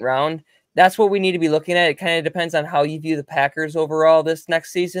second round, that's what we need to be looking at. It kind of depends on how you view the Packers overall this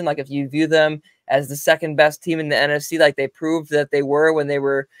next season. Like if you view them as the second best team in the NFC, like they proved that they were when they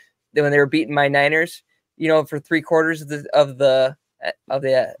were beating my Niners, for 3/4 of the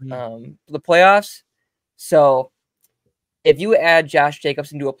playoffs. So if you add Josh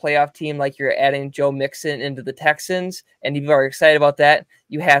Jacobs into a playoff team like you're adding Joe Mixon into the Texans, and you are excited about that,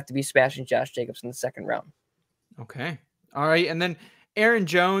 you have to be smashing Josh Jacobs in the second round. Okay. All right. And then Aaron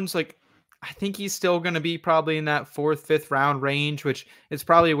Jones, I think he's still going to be probably in that 4th, 5th round range, which is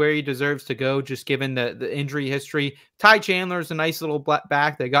probably where he deserves to go, just given the injury history. Ty Chandler is a nice little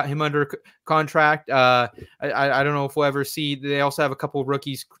back. They got him under contract. I don't know if we'll ever see. They also have a couple of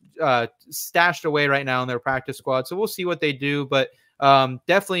rookies stashed away right now in their practice squad. So we'll see what they do, but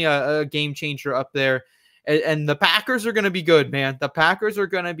definitely a game changer up there. And the Packers are going to be good, man. The Packers are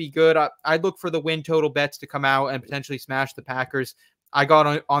going to be good. I'd look for the win total bets to come out and potentially smash the Packers. I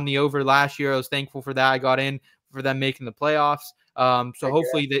got on the over last year. I was thankful for that. I got in for them making the playoffs. So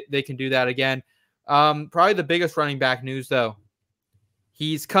hopefully they can do that again. Probably the biggest running back news, though.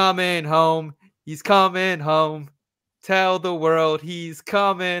 He's coming home. He's coming home. Tell the world he's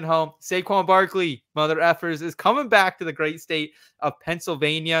coming home. Saquon Barkley, mother effers, is coming back to the great state of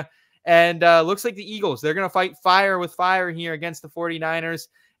Pennsylvania. And looks like the Eagles, they're going to fight fire with fire here against the 49ers.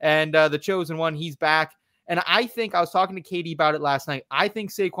 And the chosen one, he's back. And I think, I was talking to Katie about it last night, I think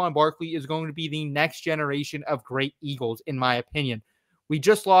Saquon Barkley is going to be the next generation of great Eagles, in my opinion. We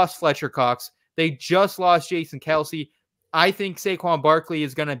just lost Fletcher Cox. They just lost Jason Kelce. I think Saquon Barkley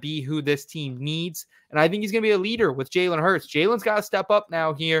is going to be who this team needs. And I think he's going to be a leader with Jalen Hurts. Jalen's got to step up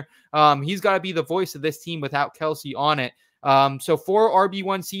now here. He's got to be the voice of this team without Kelce on it. So 4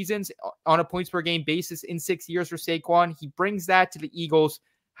 RB1 seasons on a points per game basis in 6 years for Saquon. He brings that to the Eagles.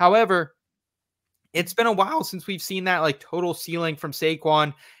 However, it's been a while since we've seen that total ceiling from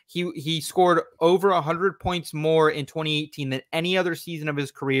Saquon. He scored over 100 points more in 2018 than any other season of his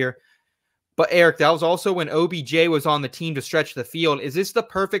career. But Eric, that was also when OBJ was on the team to stretch the field. Is this the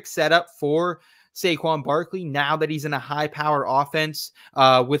perfect setup for Saquon Barkley now that he's in a high-power offense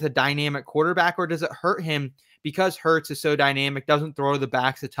with a dynamic quarterback, or does it hurt him because Hurts is so dynamic, doesn't throw to the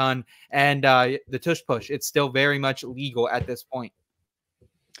backs a ton, and the tush-push? It's still very much legal at this point.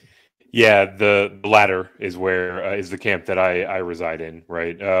 Yeah, the latter is where is the camp that I reside in,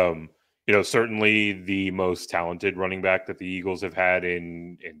 right? Certainly the most talented running back that the Eagles have had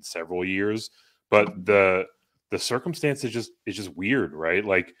in several years, but the circumstance is just weird, right?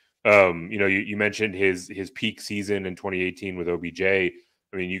 Like You know, you mentioned his peak season in 2018 with OBJ.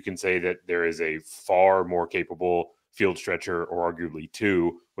 I mean, you can say that there is a far more capable field stretcher, or arguably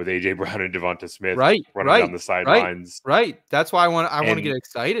two, with AJ Brown and Devonta Smith running down the sidelines. Right. That's why I want to get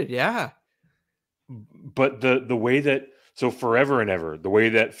excited. Yeah. But the way that, so forever and ever, the way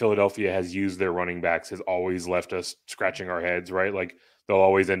that Philadelphia has used their running backs has always left us scratching our heads, right? Like they'll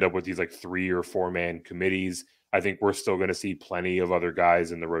always end up with these like 3 or 4 man committees. I think we're still going to see plenty of other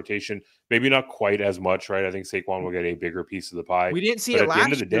guys in the rotation. Maybe not quite as much, right? I think Saquon will get a bigger piece of the pie. We didn't see it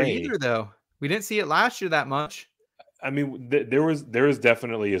last year either, though. We didn't see it last year that much. I mean, there was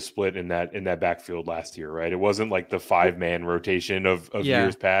definitely a split in that backfield last year, right? It wasn't like the 5-man rotation of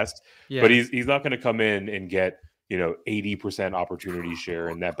years past. Yeah. But he's not going to come in and get, you know, 80% opportunity share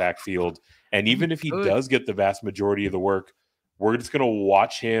in that backfield. And even if he does get the vast majority of the work, we're just going to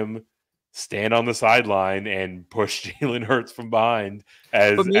watch him stand on the sideline and push Jalen Hurts from behind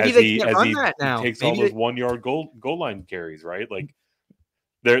as he takes all those 1-yard goal line carries, right? Like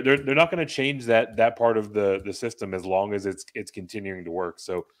they're not going to change that part of the system as long as it's continuing to work.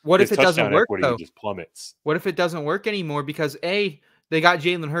 So what if it doesn't work though? Just plummets. What if it doesn't work anymore? Because A, they got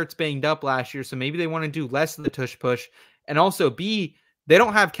Jalen Hurts banged up last year, so maybe they want to do less of the tush push, and also B, they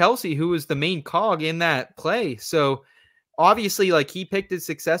don't have Kelsey, who is the main cog in that play. So obviously, like, he picked his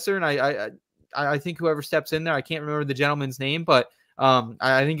successor, and I think whoever steps in there, I can't remember the gentleman's name, but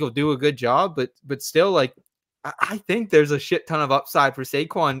I think he'll do a good job. But still, like, I think there's a shit ton of upside for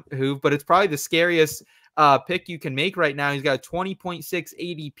Saquon, Hoov, but it's probably the scariest pick you can make right now. He's got a 20.6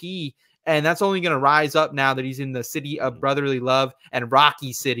 ADP, and that's only going to rise up now that he's in the city of brotherly love and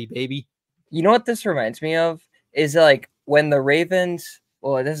Rocky City, baby. You know what this reminds me of? Is like when the Ravens,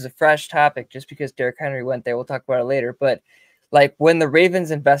 well, this is a fresh topic just because Derrick Henry went there. We'll talk about it later. But like when the Ravens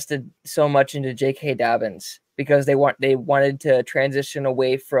invested so much into J.K. Dobbins because they wanted to transition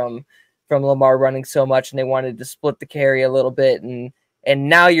away from Lamar running so much, and they wanted to split the carry a little bit. And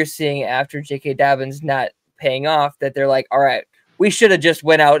now you're seeing after J.K. Dobbins not paying off that they're like, all right, we should have just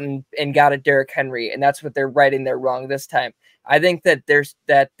went out and got a Derrick Henry. And that's what they're righting their wrong this time. I think that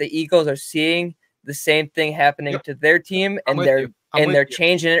the Eagles are seeing the same thing happening to their team, and they're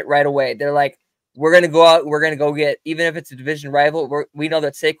changing it right away. They're like, we're going to go out, we're going to go get, even if it's a division rival, we know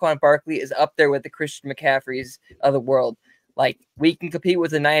that Saquon Barkley is up there with the Christian McCaffreys of the world. Like, we can compete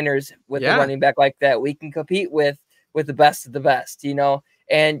with the Niners with a running back like that. We can compete with the best of the best, you know?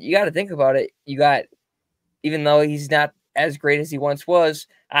 And you got to think about it. You got, even though he's not as great as he once was,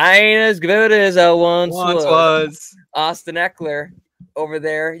 I ain't as good as I once was. Austin Eckler over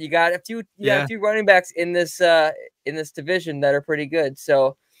there. You got a few running backs in this division that are pretty good.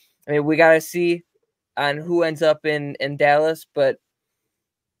 So, I mean, we got to see on who ends up in Dallas, but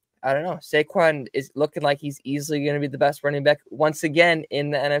I don't know. Saquon is looking like he's easily going to be the best running back once again in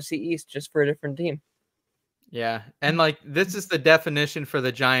the NFC East, just for a different team. Yeah. And like, this is the definition for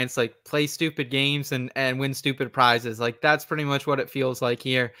the Giants, like, play stupid games and win stupid prizes. Like, that's pretty much what it feels like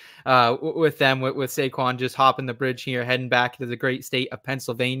here with them, with Saquon just hopping the bridge here, heading back to the great state of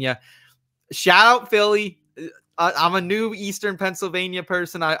Pennsylvania. Shout out Philly. I'm a new Eastern Pennsylvania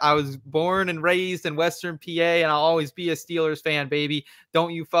person. I was born and raised in Western PA, and I'll always be a Steelers fan, baby.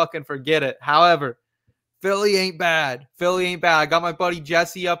 Don't you fucking forget it. However, Philly ain't bad. Philly ain't bad. I got my buddy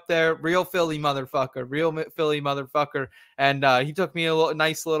Jesse up there, real Philly motherfucker. And he took me a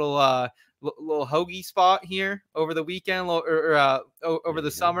nice little hoagie spot here over the weekend or over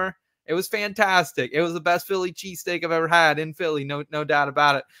the summer. It was fantastic. It was the best Philly cheesesteak I've ever had in Philly. No doubt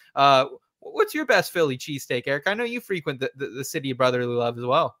about it. What's your best Philly cheesesteak, Eric? I know you frequent the city of brotherly love as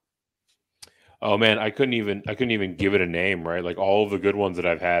well. Oh man, I couldn't even give it a name, right? Like, all of the good ones that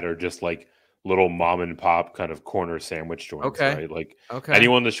I've had are just like little mom and pop kind of corner sandwich joints, right? Like,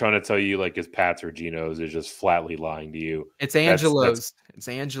 anyone that's trying to tell you like it's Pat's or Geno's is just flatly lying to you. It's Angelo's. It's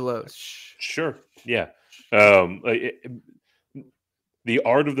Angelo's. Sure. Yeah. The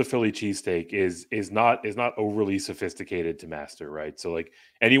art of the Philly cheesesteak is not overly sophisticated to master, right? So like,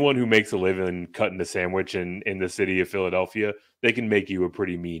 anyone who makes a living cutting a sandwich in the city of Philadelphia, they can make you a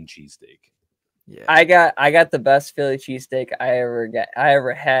pretty mean cheesesteak. Yeah, I got the best Philly cheesesteak I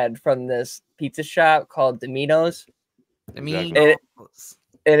ever had from this pizza shop called Domino's. Domino's.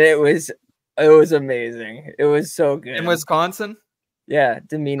 And it was amazing. It was so good. In Wisconsin? Yeah,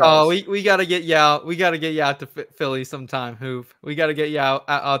 Domino's. Oh, we gotta get you out. We gotta get you out to Philly sometime, Hoov. We gotta get you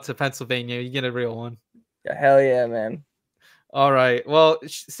out to Pennsylvania. You get a real one. Yeah, hell yeah, man. All right. Well,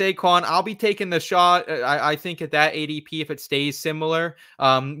 Saquon, I'll be taking the shot. I think at that ADP, if it stays similar,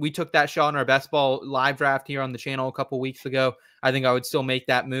 we took that shot in our best ball live draft here on the channel a couple weeks ago. I think I would still make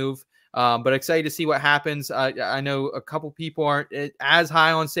that move. But excited to see what happens. I know a couple people aren't as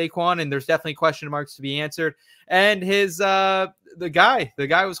high on Saquon, and there's definitely question marks to be answered. And his the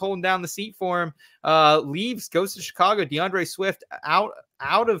guy was holding down the seat for him. Leaves, goes to Chicago. DeAndre Swift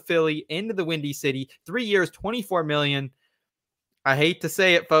out of Philly into the Windy City. 3 years, $24 million. I hate to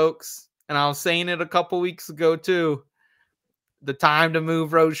say it, folks, and I was saying it a couple weeks ago too. The time to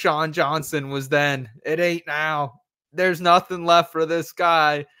move Roschon Johnson was then. It ain't now. There's nothing left for this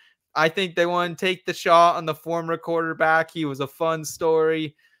guy. I think they want to take the shot on the former quarterback. He was a fun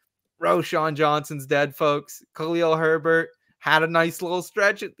story. Roschon Johnson's dead, folks. Khalil Herbert had a nice little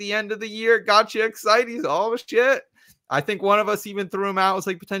stretch at the end of the year. Got you excited. He's all shit. I think one of us even threw him out as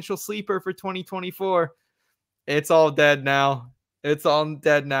like potential sleeper for 2024. It's all dead now. It's all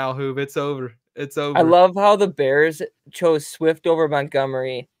dead now, Hoov. It's over. It's over. I love how the Bears chose Swift over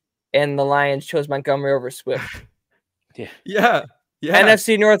Montgomery and the Lions chose Montgomery over Swift. Yeah.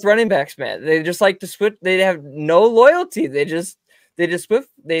 NFC North running backs, man. They just like to switch. They have no loyalty. They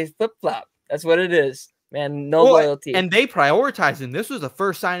flip flop. That's what it is, man. No loyalty. And they prioritize him. This was the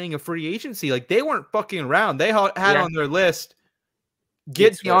first signing of free agency. Like they weren't fucking around. They had on their list,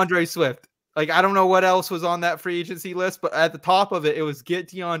 get DeAndre Swift. Like I don't know what else was on that free agency list, but at the top of it, it was get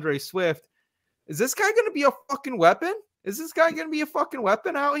DeAndre Swift. Is this guy going to be a fucking weapon? Is this guy going to be a fucking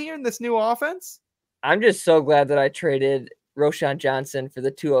weapon out here in this new offense? I'm just so glad that I traded Roschon Johnson for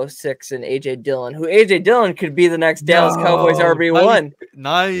the 206 and AJ Dillon, who AJ Dillon could be the next Dallas Cowboys RB1.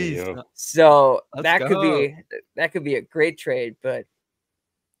 Nice. So that could be a great trade, but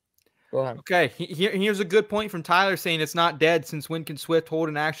go on. Okay, here's a good point from Tyler saying it's not dead since when can Swift hold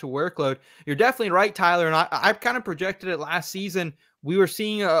an actual workload? You're definitely right, Tyler, and I've kind of projected it last season. We were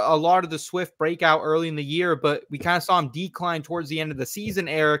seeing a lot of the Swift breakout early in the year, but we kind of saw him decline towards the end of the season,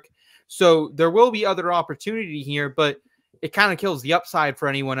 Eric. So there will be other opportunity here, but it kind of kills the upside for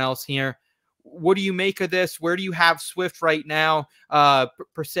anyone else here. What do you make of this? Where do you have Swift right now,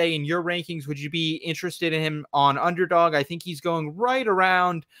 per se, in your rankings? Would you be interested in him on underdog? I think he's going right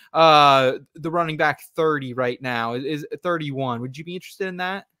around the running back 30 right now. Is 31. Would you be interested in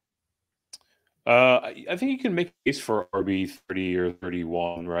that? I think you can make a case for RB 30 or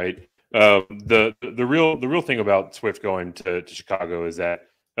 31, right? The real thing about Swift going to Chicago is that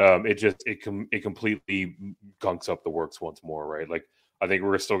it completely gunks up the works once more, right? Like I think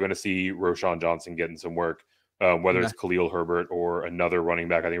we're still going to see Roschon Johnson getting some work, whether it's Khalil Herbert or another running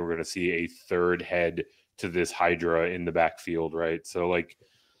back. I think we're going to see a third head to this hydra in the backfield, right? So like,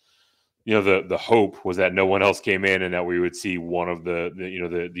 you know, the hope was that no one else came in and that we would see one of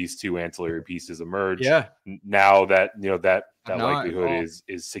these two ancillary pieces emerge. Yeah. Now that that likelihood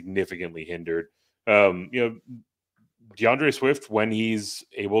is significantly hindered. DeAndre Swift, when he's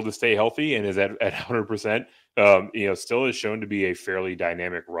able to stay healthy and is at 100%, still is shown to be a fairly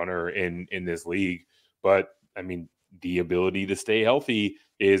dynamic runner in this league. But I mean, the ability to stay healthy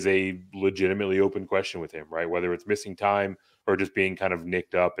is a legitimately open question with him, right? Whether it's missing time or just being kind of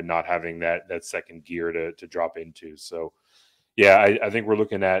nicked up and not having that second gear to drop into. So yeah, I think we're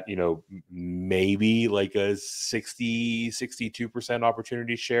looking at, maybe like a 62%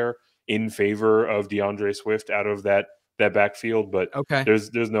 opportunity share in favor of DeAndre Swift out of that backfield, but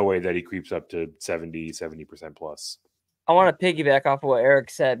there's no way that he creeps up to 70% plus. I want to piggyback off of what Eric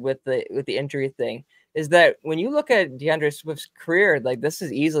said with the injury thing, is that when you look at DeAndre Swift's career, like this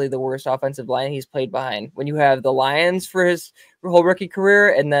is easily the worst offensive line he's played behind. When you have the Lions for his whole rookie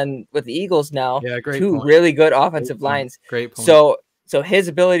career, and then with the Eagles now, two really good offensive lines. Great point. So his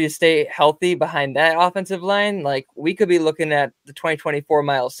ability to stay healthy behind that offensive line, like we could be looking at the 2024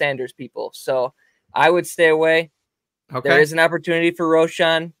 Miles Sanders people. So I would stay away. Okay. There is an opportunity for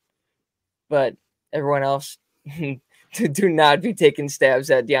Roschon, but everyone else do not be taking stabs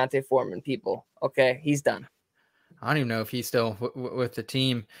at Diontae Foreman, people. Okay, he's done. I don't even know if he's still with the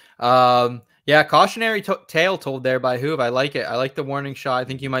team. Cautionary tale told there by Hoov. I like it. I like the warning shot. I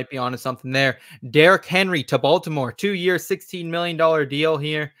think you might be onto something there. Derrick Henry to Baltimore, 2 year, $16 million deal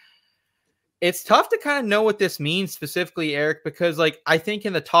here. It's tough to kind of know what this means specifically, Eric, because I think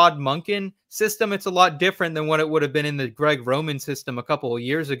in the Todd Monken system, it's a lot different than what it would have been in the Greg Roman system a couple of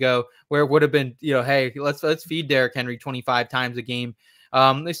years ago, where it would have been, hey, let's feed Derrick Henry 25 times a game.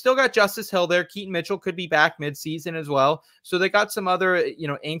 They still got Justice Hill there. Keaton Mitchell could be back midseason as well. So they got some other,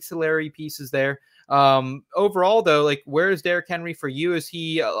 ancillary pieces there. Overall, though, where is Derrick Henry for you? Is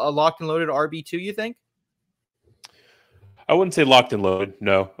he a locked and loaded RB2, you think? I wouldn't say locked and loaded.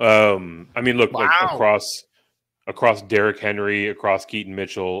 No. I mean, look, across Derrick Henry, across Keaton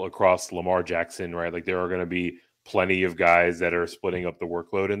Mitchell, across Lamar Jackson, right? There are going to be plenty of guys that are splitting up the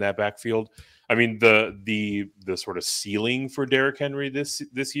workload in that backfield. I mean, the sort of ceiling for Derrick Henry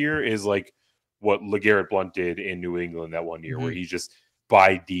this year is like what LeGarrette Blount did in New England that one year, where he just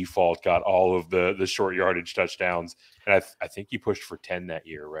by default got all of the short yardage touchdowns, and I think he pushed for 10 that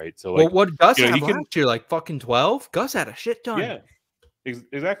year, right? So like, what Gus you know, had last year, like fucking 12. Gus had a shit ton. Yeah,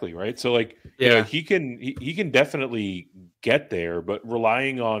 exactly, right. So like, you know, he can definitely get there, but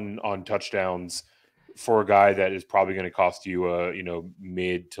relying on touchdowns for a guy that is probably going to cost you a, you know,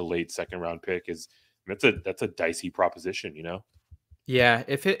 mid to late second round pick that's a dicey proposition, you know. Yeah,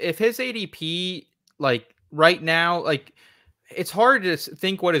 if his ADP, like right now, like it's hard to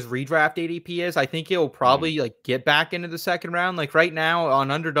think what his redraft ADP is. I think he'll probably like get back into the second round. Like right now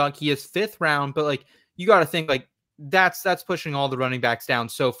on Underdog, he is 5th round, but like you got to think like that's pushing all the running backs down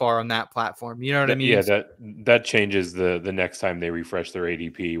so far on that platform. You know what I mean? Yeah, that changes the next time they refresh their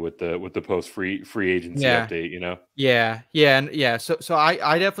ADP with the post free agency update, you know? Yeah. So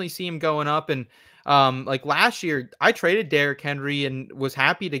I definitely see him going up. And like last year I traded Derrick Henry and was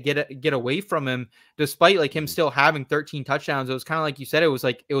happy to get away from him despite like him still having 13 touchdowns. It was kind of like you said, it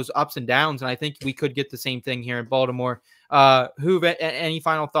was ups and downs. And I think we could get the same thing here in Baltimore. Hoov, any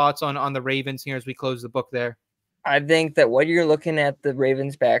final thoughts on the Ravens here as we close the book there? I think that what you're looking at the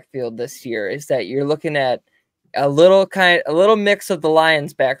Ravens backfield this year is that you're looking at a little mix of the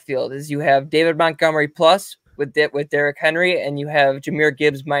Lions backfield. Is you have David Montgomery plus with Derrick Henry, and you have Jahmyr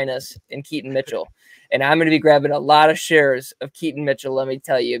Gibbs minus and Keaton Mitchell. And I'm going to be grabbing a lot of shares of Keaton Mitchell, let me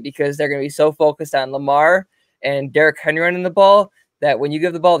tell you, because they're going to be so focused on Lamar and Derrick Henry running the ball that when you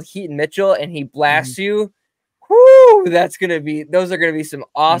give the ball to Keaton Mitchell and he blasts you, whoo, those are going to be some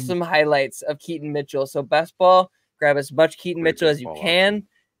awesome highlights of Keaton Mitchell. So best ball, grab as much Keaton Mitchell as you can. Option.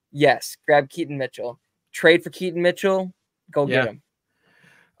 Yes, grab Keaton Mitchell. Trade for Keaton Mitchell. Go get him.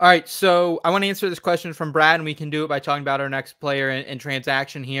 All right, so I want to answer this question from Brad, and we can do it by talking about our next player and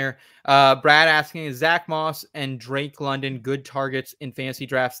transaction here. Brad asking, is Zach Moss and Drake London good targets in fantasy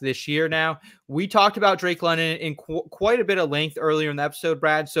drafts this year? Now, we talked about Drake London in quite a bit of length earlier in the episode,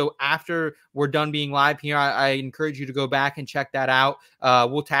 Brad. So after we're done being live here, I encourage you to go back and check that out.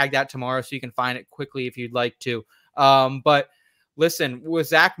 We'll tag that tomorrow so you can find it quickly if you'd like to. But listen, with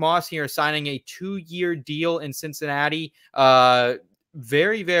Zach Moss here signing a 2-year deal in Cincinnati,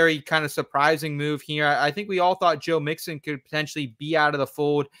 very, very kind of surprising move here. I think we all thought Joe Mixon could potentially be out of the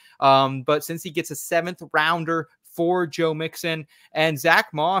fold. But since he gets a 7th rounder for Joe Mixon and Zach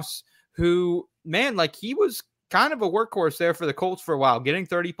Moss, who, man, like he was kind of a workhorse there for the Colts for a while, getting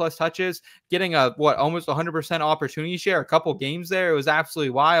 30 plus touches, getting almost 100% opportunity share, a couple games there. It was absolutely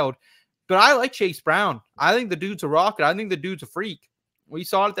wild. But I like Chase Brown. I think the dude's a rocket. I think the dude's a freak. We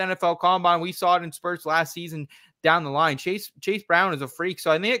saw it at the NFL Combine. We saw it in spurts last season down the line. Chase Brown is a freak. So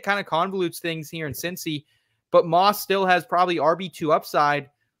I think it kind of convolutes things here in Cincy, but Moss still has probably RB2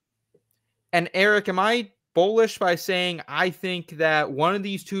 upside. And Eric, am I bullish by saying I think that one of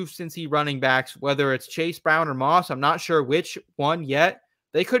these two Cincy running backs, whether it's Chase Brown or Moss, I'm not sure which one yet,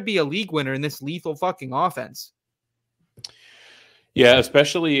 they could be a league winner in this lethal fucking offense. Yeah,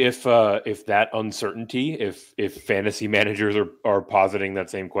 especially if that uncertainty, if fantasy managers are positing that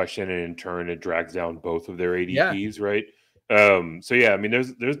same question, and in turn it drags down both of their ADPs, right? So yeah, I mean,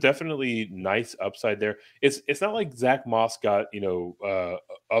 there's definitely nice upside there. It's not like Zach Moss got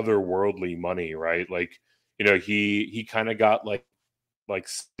otherworldly money, right? Like he kind of got like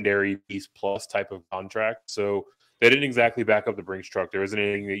secondary piece plus type of contract. So they didn't exactly back up the Brinks truck. There isn't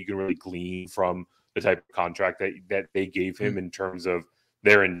anything that you can really glean from the type of contract that they gave him in terms of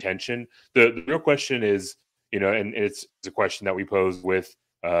their intention. The real question is, and it's a question that we posed with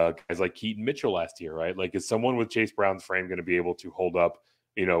guys like Keaton Mitchell last year, right? Like, is someone with Chase Brown's frame going to be able to hold up,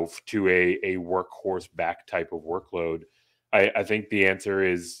 to a workhorse back type of workload? I think the answer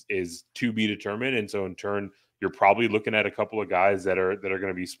is to be determined. And so in turn, you're probably looking at a couple of guys that are going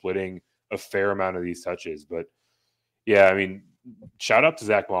to be splitting a fair amount of these touches. But yeah, I mean, shout out to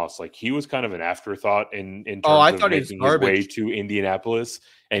Zach Moss. Like, he was kind of an afterthought in terms of making his way to Indianapolis,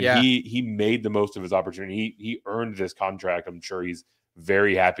 and he made the most of his opportunity. He earned this contract. I'm sure he's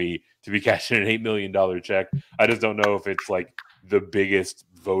very happy to be cashing an $8 million check. I just don't know if it's like the biggest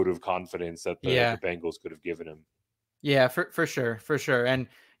vote of confidence that the Bengals could have given him. Yeah, for sure. And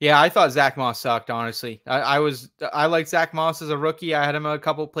yeah, I thought Zach Moss sucked, honestly. I liked Zach Moss as a rookie. I had him a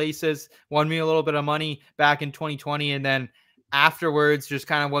couple places, won me a little bit of money back in 2020, and then afterwards just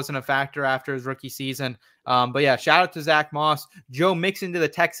kind of wasn't a factor after his rookie season. But yeah, shout out to Zach Moss. Joe Mixon to the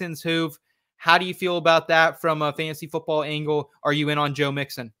Texans. Hoov, how do you feel about that from a fantasy football angle? Are you in on Joe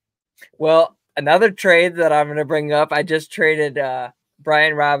Mixon? Well, another trade that I'm going to bring up, I just traded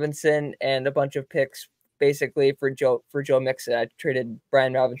Brian Robinson and a bunch of picks basically for Joe Mixon. I traded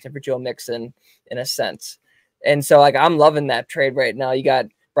Brian Robinson for Joe Mixon in a sense. And so like I'm loving that trade right now. You got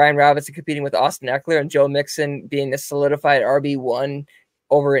Brian Robinson competing with Austin Eckler and Joe Mixon being a solidified RB1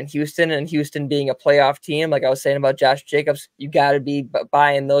 over in Houston, and Houston being a playoff team. Like I was saying about Josh Jacobs, you got to be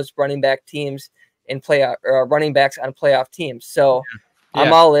buying those running back teams in playoff or running backs on playoff teams. So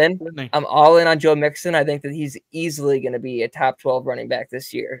I'm all in. I'm all in on Joe Mixon. I think that he's easily going to be a top 12 running back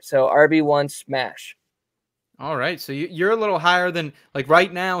this year. So RB1 smash. All right. So you're a little higher than like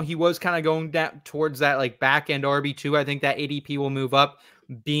right now. He was kind of going down towards that like back end RB2. I think that ADP will move up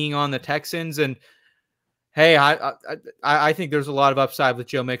being on the Texans. And hey, I think there's a lot of upside with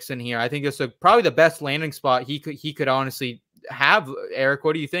Joe Mixon here. I think it's probably the best landing spot he could honestly have. Eric,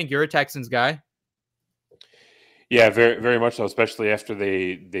 what do you think? You're a Texans guy. Yeah, very, very much so, especially after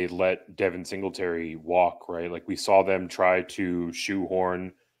they let Devin Singletary walk, right? Like we saw them try to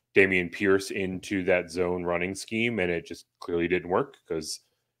shoehorn Dameon Pierce into that zone running scheme, and it just clearly didn't work because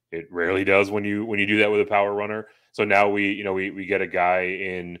it rarely does when you do that with a power runner. So now we get a guy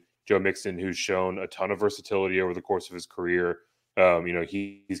in Joe Mixon who's shown a ton of versatility over the course of his career.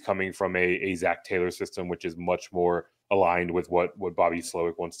 He's coming from a Zach Taylor system, which is much more aligned with what Bobby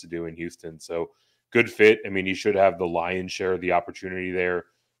Slowick wants to do in Houston. So good fit. I mean, he should have the lion's share of the opportunity there.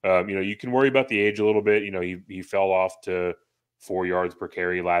 You can worry about the age a little bit. He fell off to 4 yards per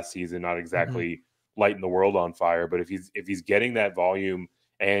carry last season, not exactly lighting the world on fire. But if he's getting that volume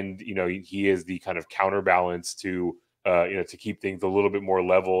and, he is the kind of counterbalance to keep things a little bit more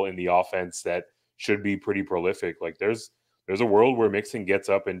level in the offense that should be pretty prolific. Like there's a world where Mixon gets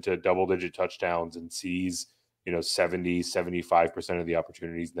up into double-digit touchdowns and sees, 70, 75% of the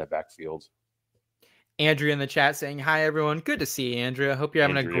opportunities in that backfield. Andrea in the chat saying, hi, everyone. Good to see you, Andrea. Hope you're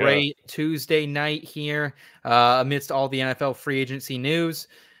having a great Tuesday night here amidst all the NFL free agency news.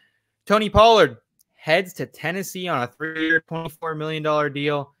 Tony Pollard heads to Tennessee on a 3-year, $24 million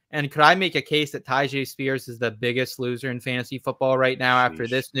deal. And could I make a case that Tyjae Spears is the biggest loser in fantasy football right now after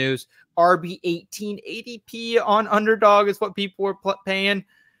this news? RB18 ADP on underdog is what people were paying.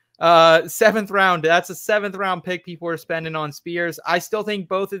 7th round. That's a 7th round pick people are spending on Spears. I still think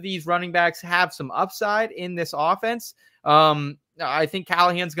both of these running backs have some upside in this offense. I think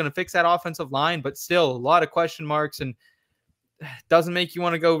Callahan's going to fix that offensive line, but still a lot of question marks, and doesn't make you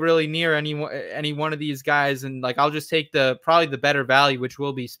want to go really near any one of these guys. And like, I'll just take probably the better value, which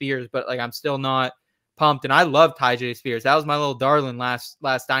will be Spears, but like, I'm still not pumped. And I love Tyjae Spears. That was my little darling last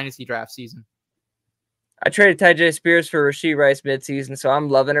dynasty draft season. I traded Tyjae Spears for Rashee Rice midseason, so I'm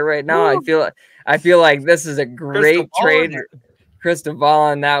loving it right now. Woo! I feel like this is a great trade. Crystal ball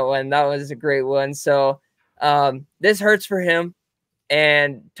on that one. That was a great one. So this hurts for him.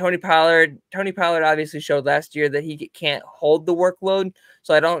 And Tony Pollard obviously showed last year that he can't hold the workload.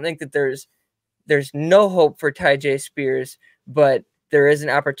 So I don't think that there's no hope for Tyjae Spears, but there is an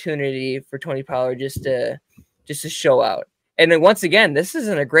opportunity for Tony Pollard just to show out. And then once again, this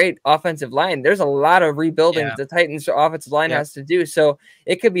isn't a great offensive line. There's a lot of rebuilding the Titans offensive line has to do. So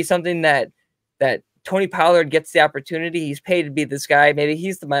it could be something that Tony Pollard gets the opportunity. He's paid to be this guy. Maybe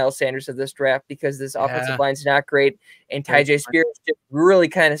he's the Miles Sanders of this draft because this offensive line's not great. And Tyjae Spears just really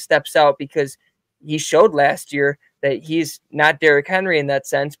kind of steps out because he showed last year that he's not Derrick Henry in that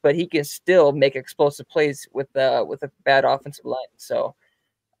sense, but he can still make explosive plays with a bad offensive line. So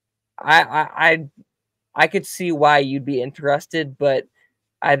I could see why you'd be interested, but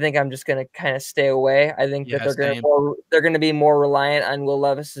I think I'm just going to kind of stay away. I think that they're going to be more reliant on Will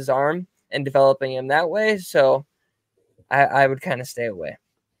Levis's arm and developing him that way. So I would kind of stay away.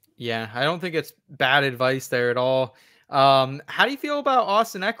 Yeah, I don't think it's bad advice there at all. How do you feel about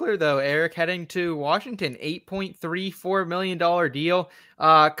Austin Eckler, though, Eric, heading to Washington? $8.34 million deal.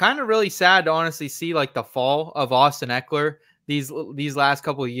 Kind of really sad to honestly see like the fall of Austin Eckler these last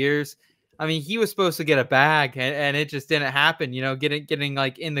couple of years. I mean, he was supposed to get a bag, and it just didn't happen. Getting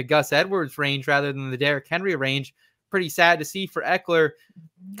like in the Gus Edwards range rather than the Derrick Henry range. Pretty sad to see for Eckler.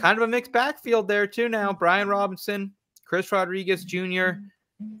 Kind of a mixed backfield there too now. Brian Robinson, Chris Rodriguez Jr.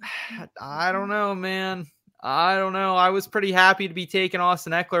 I don't know, man. I don't know. I was pretty happy to be taking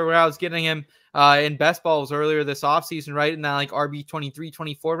Austin Eckler where I was getting him in best balls earlier this offseason, right? In that like RB 23,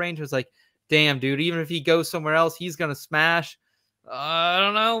 24 range. I was like, damn, dude, even if he goes somewhere else, he's going to smash. I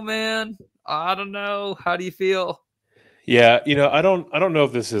don't know, man. I don't know. How do you feel? Yeah, I don't know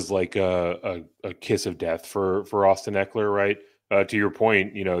if this is like a kiss of death for Austin Eckler, right? To your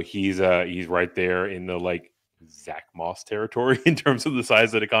point, he's right there in the like Zach Moss territory in terms of the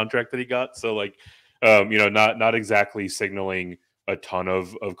size of the contract that he got. So like, not exactly signaling a ton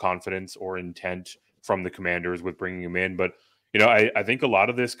of confidence or intent from the Commanders with bringing him in, but I think a lot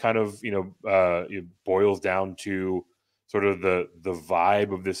of this kind of, it boils down to sort of the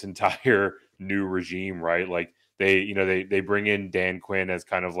vibe of this entire new regime, right? Like they bring in Dan Quinn as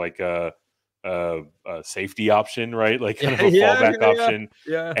kind of like a safety option, right? Like kind of a fallback option.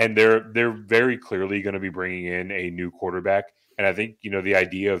 Yeah. And they're very clearly going to be bringing in a new quarterback. And I think, the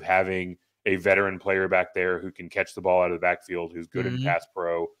idea of having a veteran player back there who can catch the ball out of the backfield, who's good in pass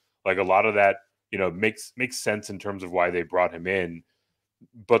pro, like a lot of that, makes sense in terms of why they brought him in.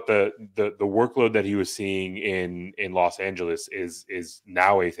 But the workload that he was seeing in Los Angeles is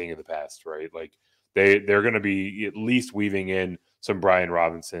now a thing of the past, right? Like they're going to be at least weaving in some Brian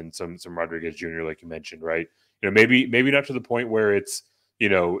Robinson, some Rodriguez Jr., like you mentioned, right? Maybe not to the point where it's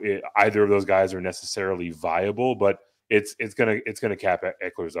either of those guys are necessarily viable, but it's gonna cap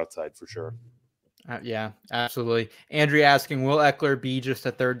Eckler's upside for sure. Yeah, absolutely. Andrew asking, will Eckler be just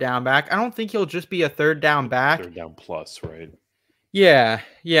a third down back? I don't think he'll just be a third down back. Third down plus, right? Yeah.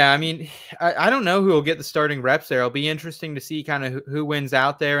 I mean, I don't know who will get the starting reps there. It'll be interesting to see kind of who wins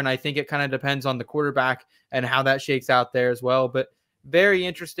out there, and I think it kind of depends on the quarterback and how that shakes out there as well. But very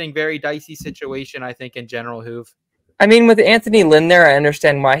interesting, very dicey situation, I think, in general, Hoov. I mean, with Anthony Lynn there, I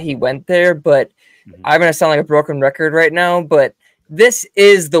understand why he went there, but I'm going to sound like a broken record right now, but this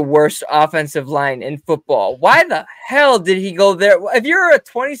is the worst offensive line in football. Why the hell did he go there? If you're a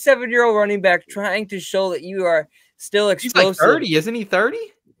 27-year-old running back trying to show that you are still explosive. He's like 30, isn't he 30?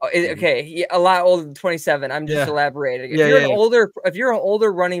 Okay, a lot older than 27. I'm just elaborating. If you're an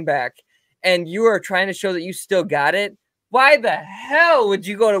older running back and you are trying to show that you still got it, why the hell would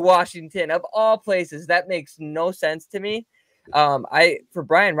you go to Washington of all places? That makes no sense to me. For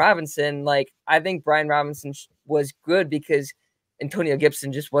Brian Robinson, like I think Brian Robinson was good because Antonio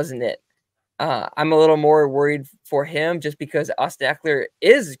Gibson just wasn't it. I'm a little more worried for him just because Austin Eckler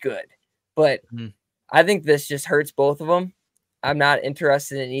is good, but I think this just hurts both of them. I'm not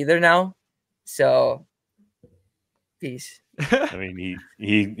interested in either now. So peace. I mean,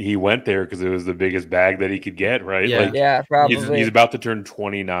 he went there because it was the biggest bag that he could get, right? Yeah, probably. He's about to turn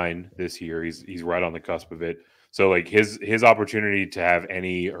 29 this year. He's right on the cusp of it. So like his opportunity to have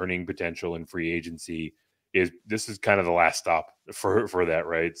any earning potential in free agency this is kind of the last stop for that,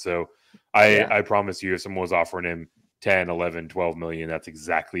 right? So I promise you, if someone was offering him 10, 11, 12 million, that's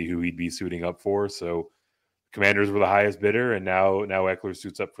exactly who he'd be suiting up for. So Commanders were the highest bidder, and now Eckler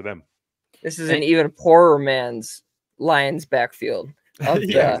suits up for them. This is an even poorer man's Lions backfield.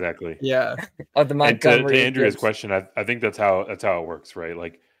 Exactly. Yeah. Of the Montgomery. To Andrea's question, I think that's how it works, right?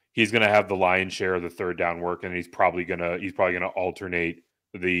 Like he's going to have the lion's share of the third down work, and he's probably gonna alternate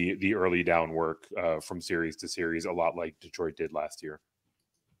the early down work from series to series, a lot like Detroit did last year.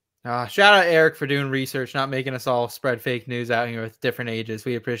 Shout out Eric for doing research, not making us all spread fake news out here with different ages.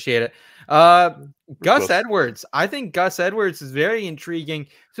 We appreciate it. Gus Edwards. I think Gus Edwards is very intriguing,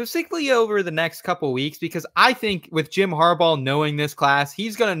 specifically over the next couple of weeks, because I think with Jim Harbaugh knowing this class,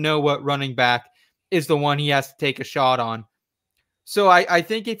 he's going to know what running back is the one he has to take a shot on. So I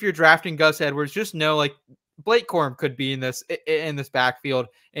think if you're drafting Gus Edwards, just know like Blake Corum could be in this backfield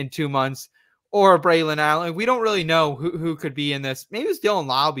in 2 months, or Braylon Allen. We don't really know who could be in this. Maybe it's Dylan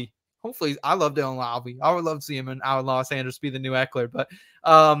Lowby. Hopefully, I love Dylan Lowby. I would love to see him out in Los Angeles be the new Eckler. But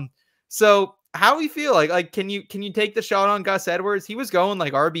so how do we feel? Like can you take the shot on Gus Edwards? He was going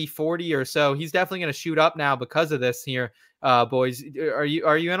like RB 40 or so. He's definitely going to shoot up now because of this here, boys. Are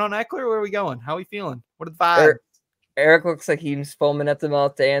you in on Eckler? Where are we going? How are we feeling? What are the vibes? Eric looks like he's foaming at the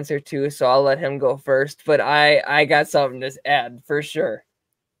mouth to answer too, so I'll let him go first. But I got something to add for sure.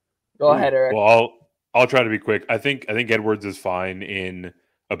 Go ahead, Eric. Well, I'll try to be quick. I think Edwards is fine in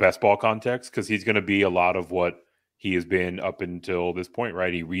a best ball context because he's going to be a lot of what he has been up until this point,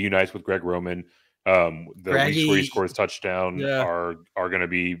 right? He reunites with Greg Roman. The weeks where he scores touchdown are going to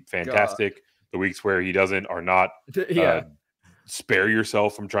be fantastic. God. The weeks where he doesn't are not. Spare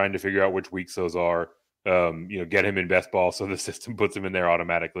yourself from trying to figure out which weeks those are. Get him in best ball so the system puts him in there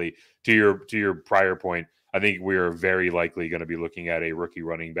automatically. To your prior point, I think we are very likely going to be looking at a rookie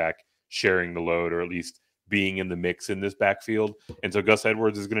running back sharing the load, or at least being in the mix in this backfield. And so Gus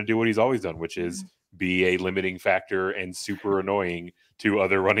Edwards is going to do what he's always done, which is be a limiting factor and super annoying to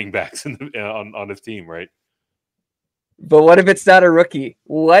other running backs on his team, right? But what if it's not a rookie?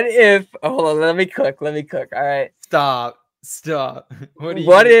 What if? Hold on, let me cook. All right, stop.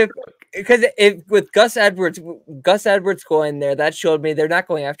 Because if with Gus Edwards going there, that showed me they're not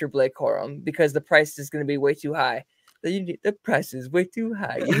going after Blake Corum because the price is going to be way too high. The price is way too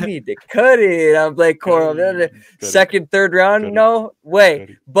high. You need to cut it on Blake Corum. Second, third round, no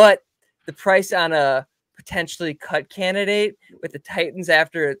way. But the price on a potentially cut candidate with the Titans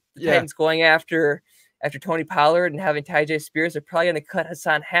Titans going after after Tony Pollard and having Tyjae Spears, they're probably going to cut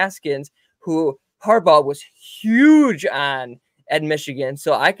Hassan Haskins, who Harbaugh was huge on at Michigan.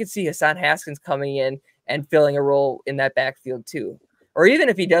 So I could see Hassan Haskins coming in and filling a role in that backfield too. Or even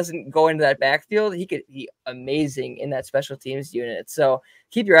if he doesn't go into that backfield, he could be amazing in that special teams unit. So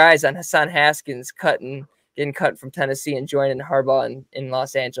keep your eyes on Hassan Haskins getting cut from Tennessee and joining Harbaugh in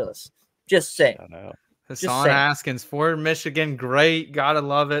Los Angeles. Just saying. Hassan Haskins for Michigan. Great. Gotta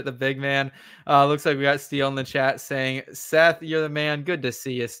love it. The big man. Looks like we got Steele in the chat saying, Seth, you're the man. Good to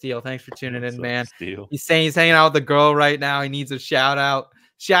see you, Steele. Thanks for tuning in, man. Steele? He's saying he's hanging out with the girl right now. He needs a shout out.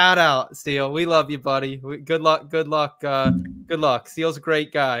 Shout out, Steele. We love you, buddy. Good luck. Good luck. Good luck. Steele's a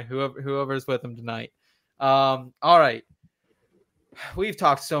great guy. Whoever's with him tonight. All right. We've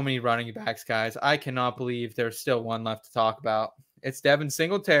talked so many running backs, guys. I cannot believe there's still one left to talk about. It's Devin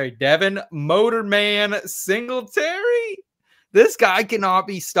Singletary. Devin Motorman Singletary. This guy cannot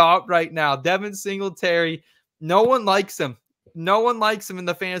be stopped right now. Devin Singletary. No one likes him. No one likes him in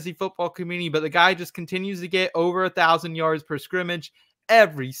the fantasy football community, but the guy just continues to get over 1,000 yards per scrimmage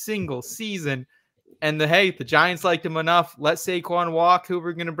every single season. And the Giants liked him enough. Let Saquon walk, who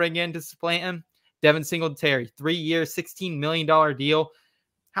we're going to bring in to supplant him. Devin Singletary, 3 years, $16 million deal.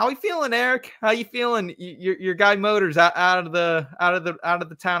 How you feeling, Eric? How you feeling? Your guy Motors out of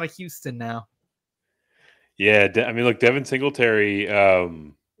the town of Houston now. Yeah, I mean, look, Devin Singletary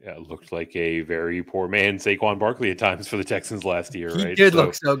looked like a very poor man Saquon Barkley at times for the Texans last year. He right? did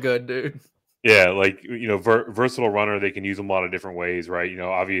look so good, dude. Yeah, like versatile runner. They can use him a lot of different ways, right?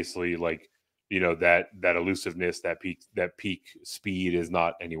 Obviously, like that elusiveness, that peak speed is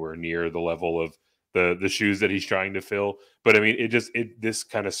not anywhere near the level of the shoes that he's trying to fill. But I mean, this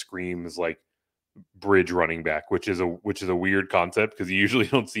kind of screams like bridge running back, which is a weird concept because you usually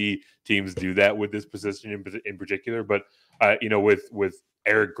don't see teams do that with this position in particular. But with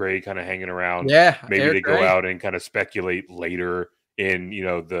Eric Gray kind of hanging around, maybe Eric Gray. Go out and kind of speculate later in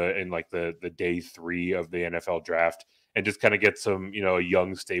the day 3 of the NFL draft and just kind of get some a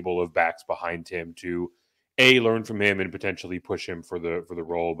young stable of backs behind him to learn from him and potentially push him for the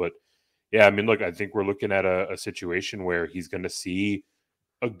role. But yeah, I mean, look, I think we're looking at a situation where he's going to see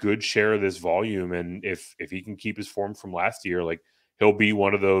a good share of this volume, and if he can keep his form from last year, like he'll be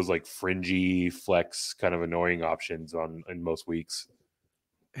one of those like fringy flex kind of annoying options in most weeks.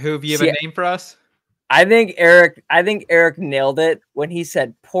 Who have you have a name for us? I think Eric nailed it when he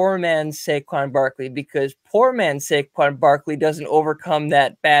said poor man Saquon Barkley, because poor man Saquon Barkley doesn't overcome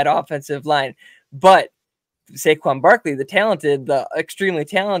that bad offensive line. But Saquon Barkley, the extremely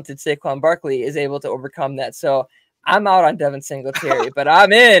talented Saquon Barkley, is able to overcome that. So I'm out on Devin Singletary, but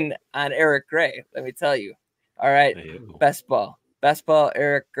I'm in on Eric Gray. Let me tell you. All right. Best ball,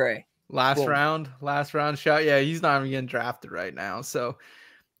 Eric Gray. Last round shot. Yeah, he's not even getting drafted right now. So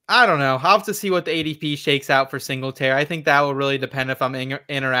I don't know. I'll have to see what the ADP shakes out for Singletary. I think that will really depend if I'm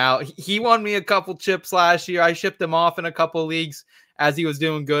in or out. He won me a couple chips last year. I shipped him off in a couple leagues as he was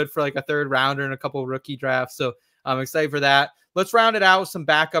doing good for like a 3rd rounder and a couple rookie drafts. So I'm excited for that. Let's round it out with some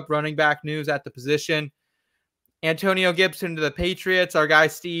backup running back news at the position. Antonio Gibson to the Patriots. Our guy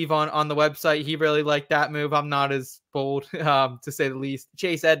Steve on the website, he really liked that move. I'm not as bold, to say the least.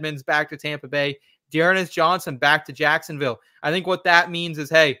 Chase Edmonds back to Tampa Bay. Dearness Johnson back to Jacksonville. I think what that means is,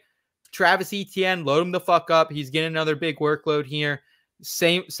 hey, Travis Etienne, load him the fuck up. He's getting another big workload here.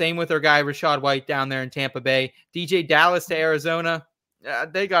 Same with our guy Rachaad White down there in Tampa Bay. DJ Dallas to Arizona.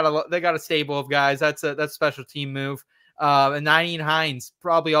 They got a stable of guys. That's a special team move. And Nyheim Hines,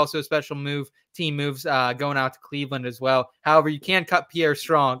 probably also a special team moves going out to Cleveland as well. However, you can cut Pierre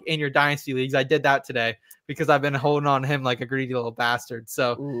Strong in your dynasty leagues. I did that today because I've been holding on to him like a greedy little bastard.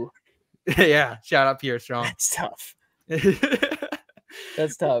 So yeah, shout out Pierre Strong. That's tough.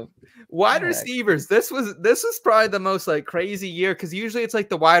 That's tough. Wide receivers. This was probably the most like crazy year because usually it's like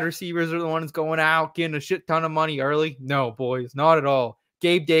the wide receivers are the ones going out getting a shit ton of money early. No, boys, not at all.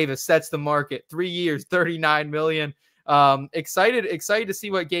 Gabe Davis sets the market. 3 years, $39 million. Excited to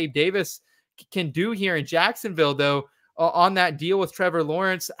see what Gabe Davis can do here in Jacksonville, though, on that deal with Trevor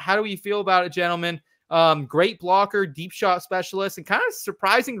Lawrence. How do we feel about it, gentlemen? Great blocker, deep shot specialist, and kind of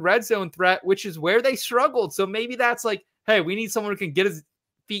surprising red zone threat, which is where they struggled. So maybe that's like, hey, we need someone who can get his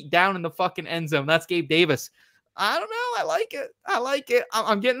feet down in the fucking end zone. That's Gabe Davis. I don't know. I like it.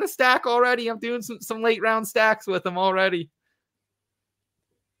 I'm getting a stack already. I'm doing some late round stacks with him already.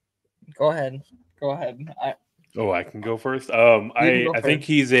 Go ahead. I can go first. I think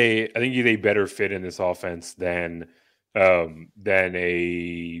he's a better fit in this offense than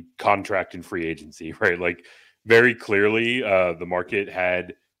a contract in free agency, right? Like very clearly, the market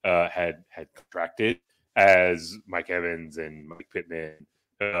had contracted as Mike Evans and Mike Pittman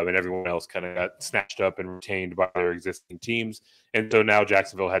and everyone else kind of got snatched up and retained by their existing teams. And so now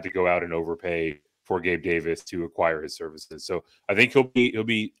Jacksonville had to go out and overpay for Gabe Davis to acquire his services. So I think he'll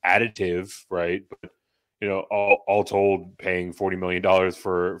be additive, right? But all told, paying $40 million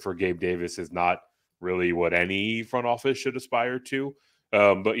for Gabe Davis is not really what any front office should aspire to.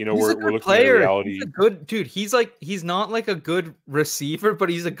 But we're looking player. at reality. He's a good dude. He's not like a good receiver, but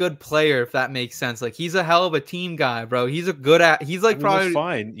he's a good player, if that makes sense. Like he's a hell of a team guy, bro. He's probably that's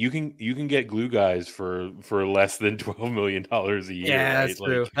fine. You can get glue guys for less than $12 million a year. Yeah, that's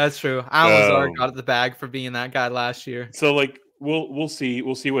true. That's true. Alan Lazard got the bag for being that guy last year. So we'll see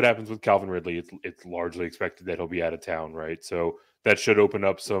what happens with Calvin Ridley. It's largely expected that he'll be out of town, right? So that should open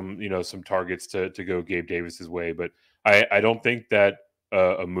up some targets to go Gabe Davis's way. But I don't think that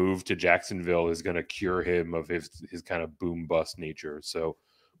a move to Jacksonville is going to cure him of his kind of boom bust nature. So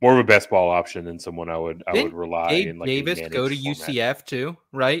more of a best ball option than someone I would rely. Gabe Davis go to UCF too,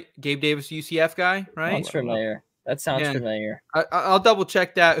 right? Gabe Davis, UCF guy, right? Sounds familiar. That sounds familiar. I'll double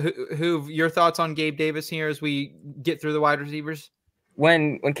check that. Who your thoughts on Gabe Davis here as we get through the wide receivers?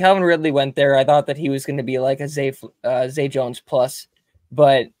 When Calvin Ridley went there, I thought that he was going to be like a Zay Jones plus,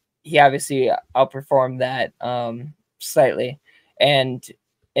 but he obviously outperformed that slightly. And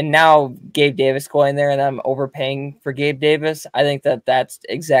now Gabe Davis going there, and I'm overpaying for Gabe Davis. I think that that's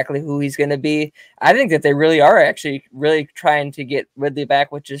exactly who he's going to be. I think that they really are actually really trying to get Ridley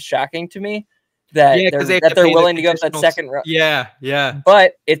back, which is shocking to me. That they're willing to go up that second round. Yeah.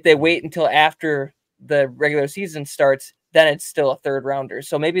 But if they wait until after the regular season starts, then it's still a third rounder.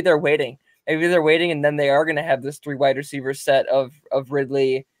 So maybe they're waiting. And then they are going to have this 3 wide receiver set of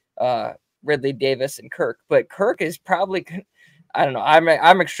Ridley, Davis, and Kirk. But Kirk is probably, I don't know.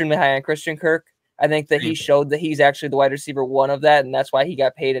 I'm extremely high on Christian Kirk. I think that he showed that he's actually the wide receiver one of that, and that's why he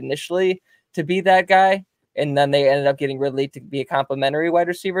got paid initially to be that guy. And then they ended up getting Ridley to be a complimentary wide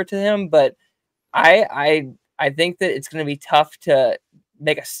receiver to him. But I think that it's going to be tough to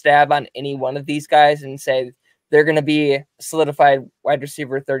make a stab on any one of these guys and say they're going to be solidified wide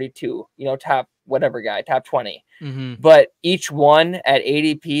receiver 32, top whatever guy, top 20. Mm-hmm. But each one at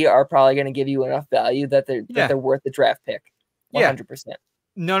ADP are probably going to give you enough value that they're worth the draft pick. 100%.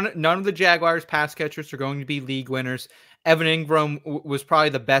 None of the Jaguars pass catchers are going to be league winners. Evan Ingram was probably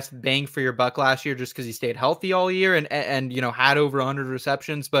the best bang for your buck last year just because he stayed healthy all year and had over 100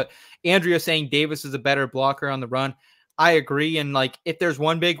 receptions. But Andrea saying Davis is a better blocker on the run. I agree. And if there's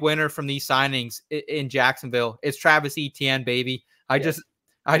one big winner from these signings in Jacksonville, it's Travis Etienne, baby. I just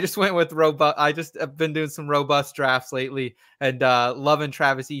went with robust. I just have been doing some robust drafts lately and loving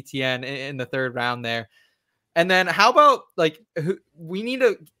Travis Etienne in the 3rd round there. And then how about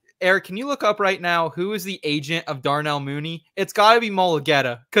Eric, can you look up right now who is the agent of Darnell Mooney? It's got to be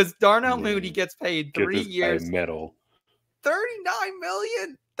Mulugeta because Darnell Mooney gets paid 3 years. Medal. $39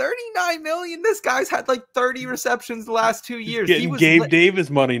 million. This guy's had 30 receptions the last 2 years. He's getting Gabe Davis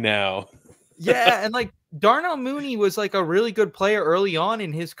money now. Yeah, and Darnell Mooney was a really good player early on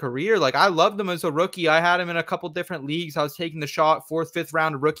in his career. I loved him as a rookie. I had him in a couple different leagues. I was taking the shot 4th, 5th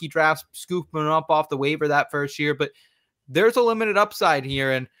round of rookie drafts, scooping him up off the waiver that first year. But there's a limited upside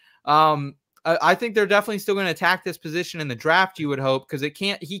here, and I think they're definitely still going to attack this position in the draft. You would hope because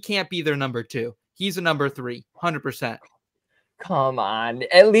he can't be their number 2. He's a number 3, 100%. Come on,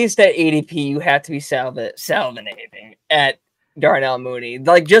 at least at ADP you have to be salivating at Darnell Mooney.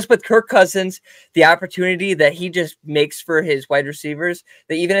 Just with Kirk Cousins, the opportunity that he just makes for his wide receivers,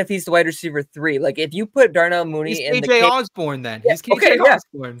 that even if he's the wide receiver 3, if you put Darnell Mooney in KJ Osborne, then he's KJ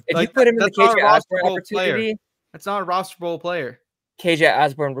Osborne. If you put him in the KJ Osborne opportunity, that's not a rosterable player. KJ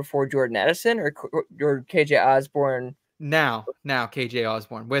Osborne before Jordan Addison or KJ Osborne now KJ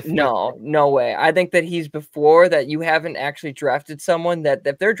Osborne with no way. I think that he's before that. You haven't actually drafted someone that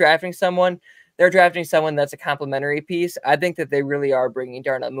if they're drafting someone that's a complimentary piece. I think that they really are bringing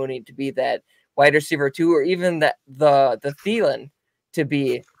Darnell Mooney to be that wide receiver 2, or even the Thielen to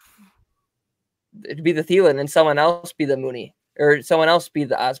be the Thielen and someone else be the Mooney or someone else be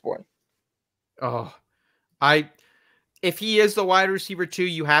the Osborne. If he is the wide receiver 2,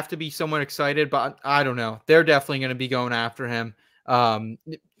 you have to be somewhat excited, but I don't know. They're definitely going to be going after him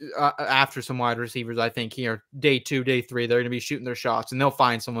after some wide receivers, I think, here. Day 2, day 3, they're going to be shooting their shots, and they'll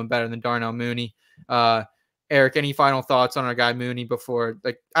find someone better than Darnell Mooney. Eric, any final thoughts on our guy Mooney before?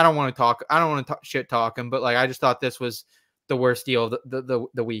 I don't want to shit talk him, but I just thought this was the worst deal of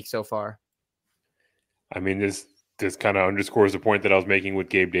the week so far. I mean, this kind of underscores the point that I was making with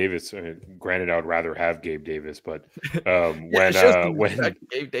Gabe Davis. Granted, I would rather have Gabe Davis, but when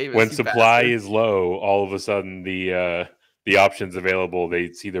supply is low, all of a sudden the options available,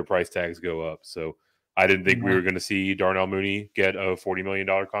 they see their price tags go up. So I didn't think we were going to see Darnell Mooney get a $40 million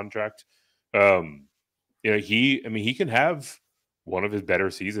contract. He can have one of his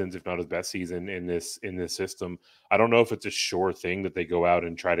better seasons, if not his best season in this system. I don't know if it's a sure thing that they go out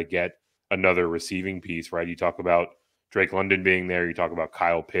and try to get another receiving piece, right? You talk about Drake London being there. You talk about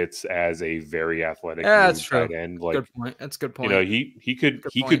Kyle Pitts as a very athletic tight end. Like, good point. That's a good point. He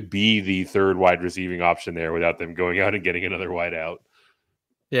could be the third wide receiving option there without them going out and getting another wide out.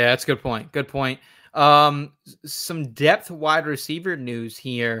 Yeah, that's a good point. Good point. Some depth wide receiver news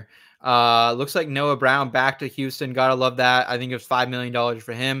here. Looks like Noah Brown back to Houston. Gotta love that. I think it was $5 million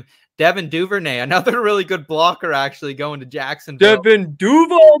for him. Devin Duvernay, another really good blocker, actually going to Jacksonville. Devin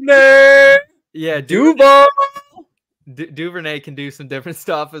Duvernay. Yeah, Duval. Duvernay can do some different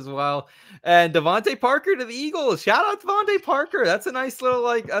stuff as well. And Devontae Parker to the Eagles. Shout out Devontae Parker. That's a nice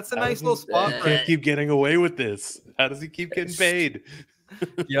little spot. Can't keep getting away with this. How does he keep getting paid?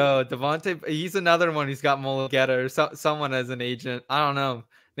 Yo, Devontae, he's another one. He's got Mulligetta or someone as an agent. I don't know.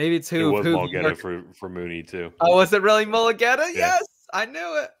 Maybe it's Hoov. It was Mulligetta for Mooney too. Oh, was it really Mulligetta? Yeah. Yes, I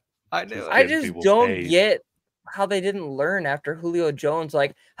knew it. I just don't get how they didn't learn after Julio Jones.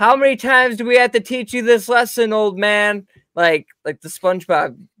 Like, how many times do we have to teach you this lesson, old man? Like the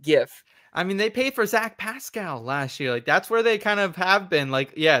SpongeBob gif. I mean, they paid for Zach Pascal last year. Like, that's where they kind of have been.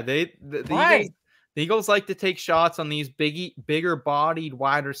 Like, yeah, the Eagles like to take shots on these bigger bodied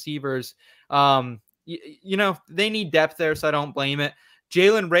wide receivers. They need depth there, so I don't blame it.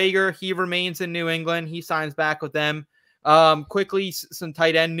 Jalen Reagor, he remains in New England. He signs back with them. Quickly, some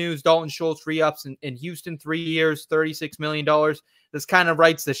tight end news. Dalton Schultz re-ups in Houston, 3 years, $36 million. This kind of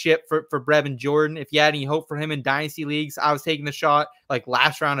rights the ship for Brevin Jordan. If you had any hope for him in dynasty leagues, I was taking the shot like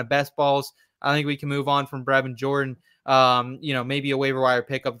last round of best balls. I think we can move on from Brevin Jordan. Maybe a waiver wire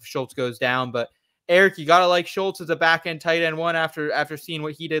pickup if Schultz goes down. But Eric, you gotta like Schultz as a back end tight end one after seeing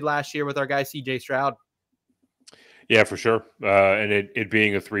what he did last year with our guy CJ Stroud. Yeah, for sure. And it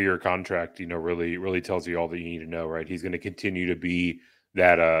being a 3-year contract, really tells you all that you need to know, right? He's going to continue to be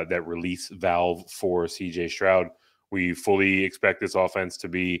that release valve for CJ Stroud. We fully expect this offense to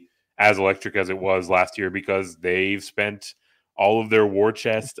be as electric as it was last year because they've spent all of their war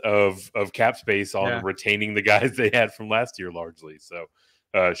chest of cap space on retaining the guys they had from last year largely. So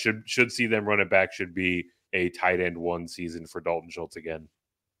should see them run it back. Should be a tight end one season for Dalton Schultz again.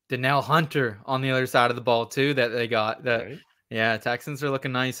 Danielle Hunter on the other side of the ball too that they got. Right. Yeah, Texans are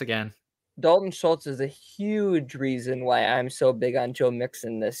looking nice again. Dalton Schultz is a huge reason why I'm so big on Joe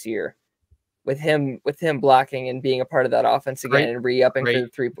Mixon this year. With him blocking and being a part of that offense again and re-upping for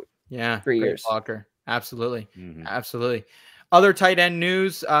 3 years. Blocker. Absolutely. Mm-hmm. Absolutely. Other tight end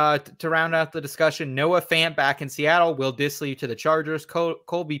news to round out the discussion. Noah Fant back in Seattle. Will Dissly to the Chargers.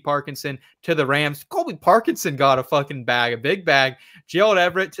 Colby Parkinson to the Rams. Colby Parkinson got a big bag. Gerald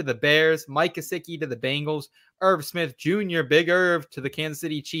Everett to the Bears. Mike Gesicki to the Bengals. Irv Smith Jr., Big Irv to the Kansas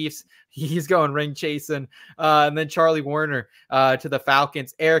City Chiefs. He's going ring chasing. And then Charlie Warner to the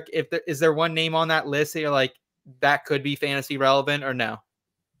Falcons. Eric, is there one name on that list that you're like, that could be fantasy relevant or no?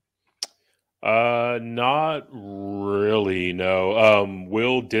 Not really, no.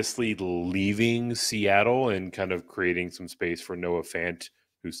 Will Dissly leaving Seattle and kind of creating some space for Noah Fant,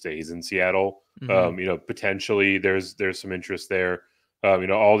 who stays in Seattle. Mm-hmm. Potentially there's some interest there.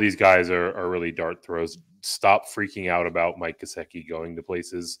 All these guys are really dart throws. Stop freaking out about Mike Gesicki going to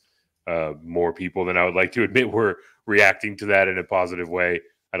places. More people than I would like to admit were reacting to that in a positive way.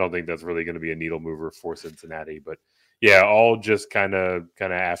 I don't think that's really going to be a needle mover for Cincinnati, but yeah, all just kind of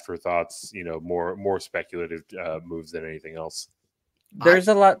afterthoughts, more speculative moves than anything else. There's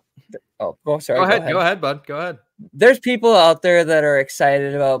a lot. Oh, sorry. Go ahead, bud. Go ahead. There's people out there that are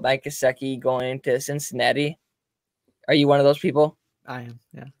excited about Mike Gesicki going to Cincinnati. Are you one of those people? I am.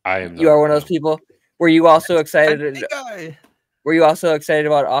 Yeah, I am. You are one of those people. Were you also excited? Were you also excited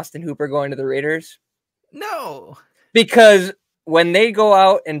about Austin Hooper going to the Raiders? No, because when they go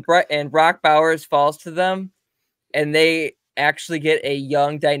out and Brock Bowers falls to them, and they actually get a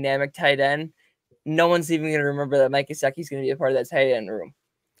young, dynamic tight end, no one's even going to remember that Mike Gesicki is going to be a part of that tight end room.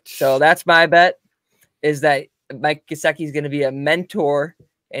 So that's my bet, is that Mike Gesicki is going to be a mentor,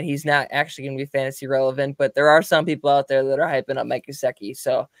 and he's not actually going to be fantasy relevant. But there are some people out there that are hyping up Mike Gesicki.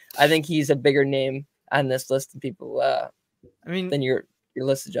 So I think he's a bigger name on this list than people. Than your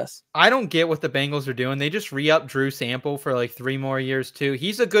list suggests. I don't get what the Bengals are doing. They just re-up Drew Sample for like 3 more years too.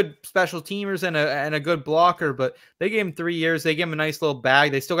 He's a good special teamers and a good blocker, but they gave him 3 years. They gave him a nice little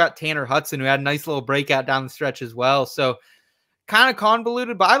bag. They still got Tanner Hudson, who had a nice little breakout down the stretch as well. So kind of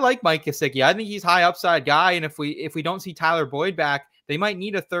convoluted, but I like Mike Gesicki. I think he's high upside guy, and if we don't see Tyler Boyd back, they might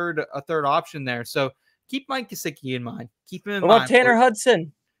need a third option there. So keep Mike Gesicki in mind. Keep him in mind. What about Tanner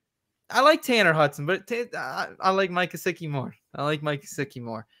Hudson? I like Tanner Hudson, but I like Mike Gesicki more.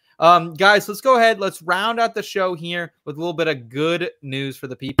 Guys, let's go ahead. Let's round out the show here with a little bit of good news for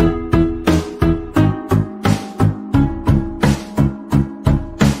the people.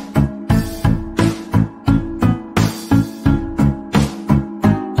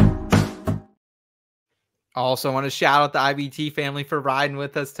 Also, want to shout out the IBT family for riding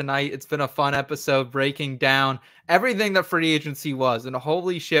with us tonight. It's been a fun episode breaking down everything that free agency was, and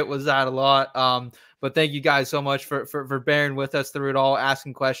holy shit, was that a lot. But thank you guys so much for bearing with us through it all,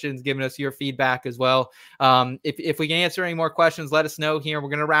 asking questions, giving us your feedback as well. If we can answer any more questions, let us know here. We're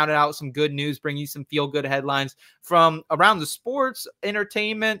going to round it out with some good news, bring you some feel-good headlines from around the sports,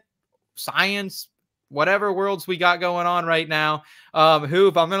 entertainment, science, whatever worlds we got going on right now.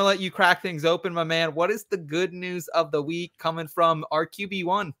 Hoov, I'm going to let you crack things open, my man. What is the good news of the week coming from our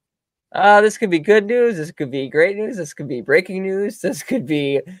QB1? This could be good news. This could be great news. This could be breaking news. This could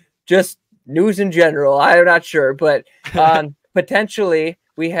be just news in general. I'm not sure, but potentially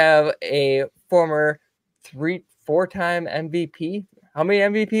we have a former 4-time MVP. How many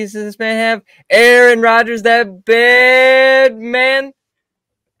MVPs does this man have? Aaron Rodgers, that bad man,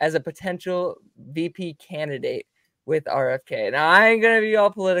 as a potential VP candidate with RFK. Now, I ain't going to be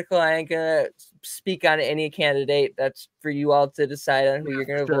all political. I ain't going to speak on any candidate. That's for you all to decide on who you're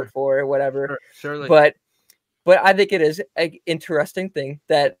going to vote for or whatever. Surely. But I think it is an interesting thing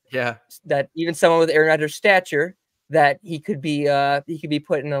that even someone with Aaron Rodgers' stature, that he could be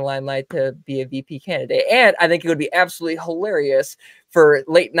put in the limelight to be a VP candidate. And I think it would be absolutely hilarious for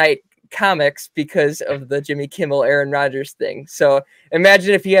late night comics because of the Jimmy Kimmel Aaron Rodgers thing. So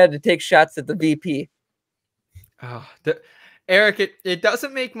imagine if he had to take shots at the VP. Oh, Eric, it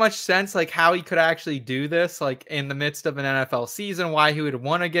doesn't make much sense like how he could actually do this like in the midst of an NFL season, why he would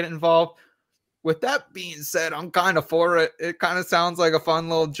want to get involved. With that being said, I'm kind of for it. It kind of sounds like a fun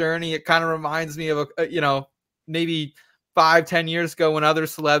little journey. It kind of reminds me of maybe 5-10 years ago when other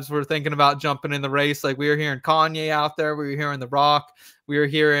celebs were thinking about jumping in the race. Like we were hearing Kanye out there, we were hearing The Rock, we were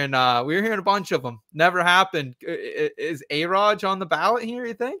hearing a bunch of them. Never happened. Is A-Rod on the ballot here,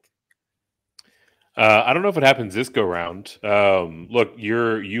 you think? I don't know if it happens this go round. Look,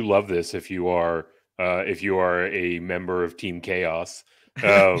 you love this if you are a member of Team Chaos.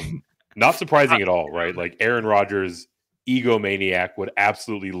 Not surprising at all, right? Like Aaron Rodgers, egomaniac, would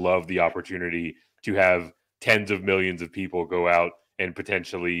absolutely love the opportunity to have tens of millions of people go out and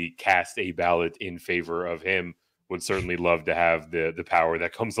potentially cast a ballot in favor of him. Would certainly love to have the power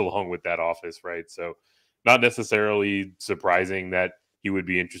that comes along with that office, right? So not necessarily surprising that he would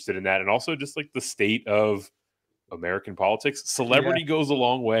be interested in that. And also just like the state of American politics, celebrity goes a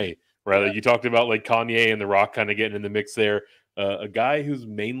long way, right? Like you talked about like Kanye and The Rock kind of getting in the mix there. A guy who's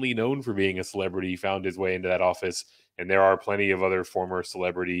mainly known for being a celebrity found his way into that office. And there are plenty of other former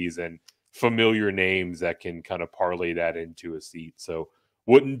celebrities and familiar names that can kind of parlay that into a seat. So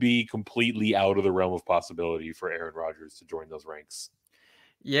wouldn't be completely out of the realm of possibility for Aaron Rodgers to join those ranks.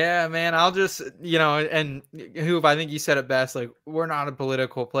 Yeah, man, I'll just, and Hoov, I think you said it best. Like, we're not a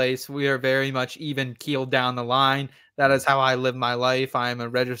political place. We are very much even keeled down the line. That is how I live my life. I am a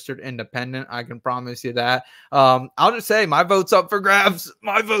registered independent. I can promise you that. I'll just say my vote's up for grabs.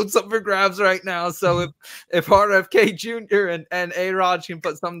 My vote's up for grabs right now. So if RFK Jr. and A-Rod can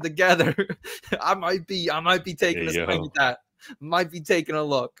put something together, I might be taking a swing at that. Might be taking a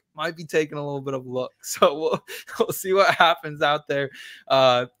look. Might be taking a little bit of a look. So we'll see what happens out there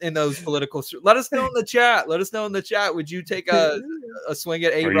in those political. Let us know in the chat. Would you take a swing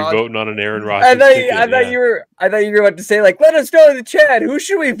at A-Rod? Are you voting on an Aaron Rodgers? I thought you were about to say like, let us know in the chat. Who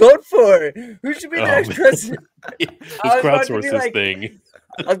should we vote for? Who should be the next president? Let's crowdsource this thing.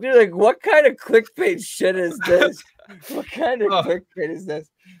 I was be like, what kind of clickbait shit is this? What kind of clickbait is this?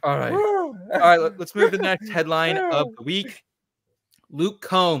 All right. Let's move to the next headline of the week. Luke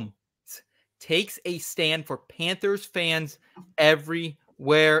Combs takes a stand for Panthers fans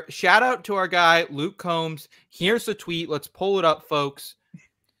everywhere. Shout out to our guy, Luke Combs. Here's the tweet. Let's pull it up, folks.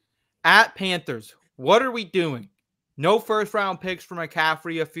 At Panthers, what are we doing? No first-round picks for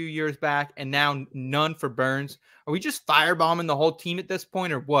McCaffrey a few years back, and now none for Burns. Are we just firebombing the whole team at this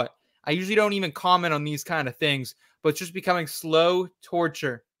point, or what? I usually don't even comment on these kind of things, but it's just becoming slow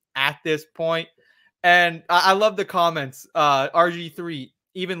torture at this point. And I love the comments. RG3,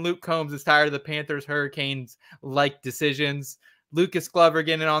 even Luke Combs is tired of the Panthers Hurricanes-like decisions. Lucas Glover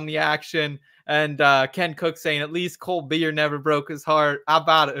getting on the action. And Ken Cook saying, at least Cole Beer never broke his heart. How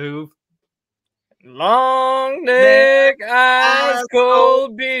about it, Hoov? Long neck, ice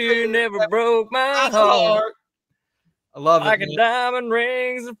cold beer never broke my heart. I love it. Like a diamond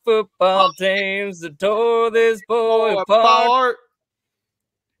rings of football teams that tore this boy apart.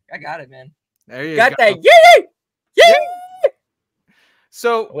 I got it, man. There you Got go. that. Yay! Yay!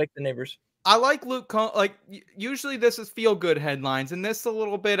 So I like the neighbors. I like Luke Combs. Like, usually this is feel-good headlines, and this is a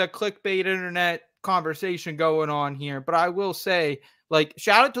little bit of clickbait internet conversation going on here. But I will say, like,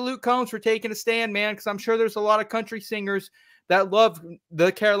 shout out to Luke Combs for taking a stand, man, because I'm sure there's a lot of country singers that love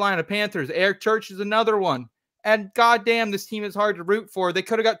the Carolina Panthers. Eric Church is another one. And goddamn, this team is hard to root for. They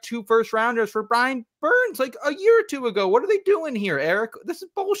could have got 2 first-rounders for Brian Burns like a year or 2 ago. What are they doing here, Eric? This is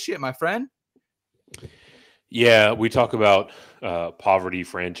bullshit, my friend. Yeah, we talk about poverty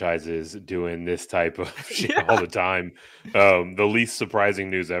franchises doing this type of shit all the time. The least surprising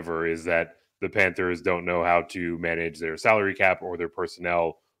news ever is that the Panthers don't know how to manage their salary cap or their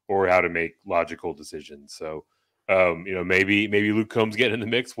personnel or how to make logical decisions. So, maybe Luke Combs getting in the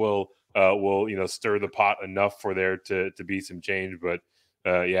mix will stir the pot enough for there to be some change. But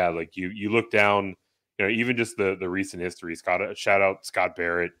yeah, like you look down, even just the recent history. Shout out Scott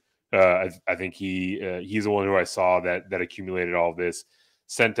Barrett. I think he's the one who I saw that accumulated all of this.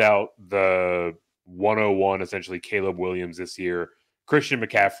 Sent out the 101, essentially Caleb Williams this year, Christian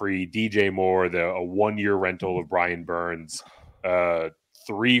McCaffrey, DJ Moore, a 1-year rental of Brian Burns,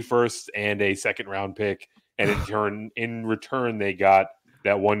 3 firsts and a second-round pick, and in return they got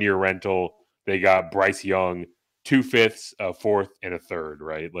that 1-year rental. They got Bryce Young, 2 fifths, a fourth, and a third.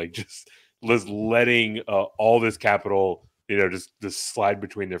 Right, like just letting all this capital. Just slide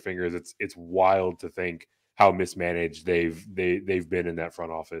between their fingers. It's wild to think how mismanaged they've been in that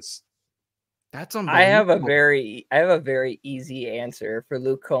front office. That's unbelievable. I have a very easy answer for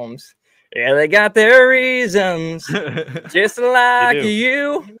Luke Combs. Yeah, they got their reasons, just like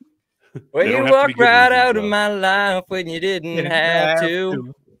you. When you walked right out of my life when you didn't have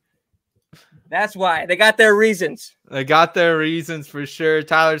to. That's why they got their reasons. They got their reasons for sure.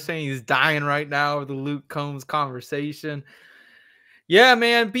 Tyler's saying he's dying right now with the Luke Combs conversation. Yeah,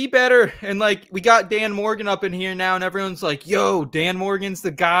 man, be better. And like, we got Dan Morgan up in here now, and everyone's like, yo, Dan Morgan's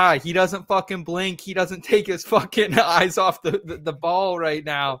the guy. He doesn't fucking blink. He doesn't take his fucking eyes off the ball right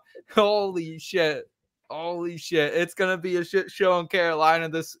now. Holy shit. Holy shit. It's going to be a shit show in Carolina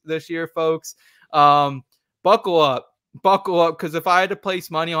this year, folks. Buckle up. Buckle up, because if I had to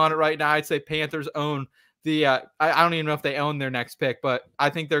place money on it right now, I'd say Panthers own the I don't even know if they own their next pick, but I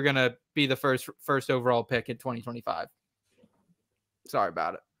think they're going to be the first overall pick in 2025. Sorry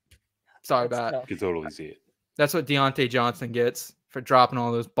about it. Sorry about it. You can totally see it. That's what Diontae Johnson gets for dropping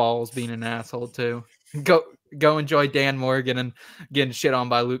all those balls, being an asshole too. Go enjoy Dan Morgan and getting shit on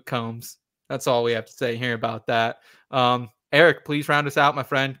by Luke Combs. That's all we have to say here about that. Eric, please round us out, my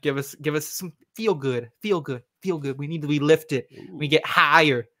friend. Give us some feel good. We need to be lifted. We get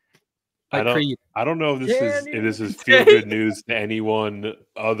higher. I don't know if this is feel good news to anyone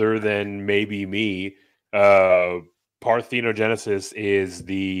other than maybe me. Parthenogenesis is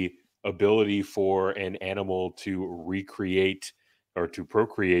the ability for an animal to recreate or to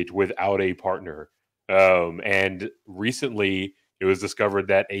procreate without a partner. And recently it was discovered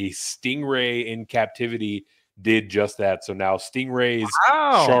that a stingray in captivity did just that. So now stingrays,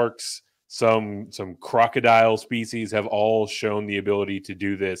 sharks, some crocodile species have all shown the ability to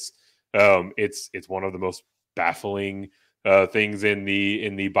do this. It's one of the most baffling things in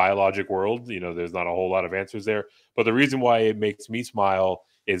the biologic world. There's not a whole lot of answers there, but the reason why it makes me smile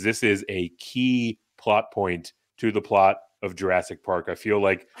is this is a key plot point to the plot of Jurassic Park. I feel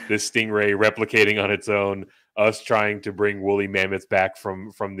like this stingray replicating on its own, us trying to bring woolly mammoths back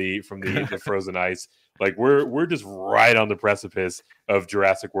from the frozen ice. Like we're just right on the precipice of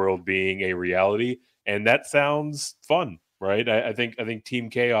Jurassic World being a reality, and that sounds fun, right? I think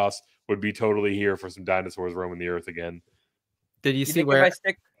Team Chaos would be totally here for some dinosaurs roaming the earth again. Did you see where? If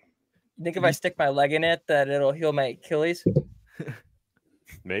I stick my leg in it, that it'll heal my Achilles?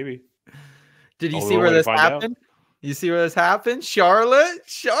 Maybe. Did you see where this happened? You see where this happened? Charlotte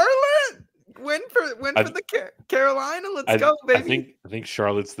win for the Carolina. Let's go, baby. I think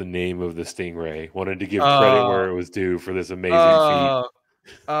Charlotte's the name of the stingray. Wanted to give credit where it was due for this amazing feat.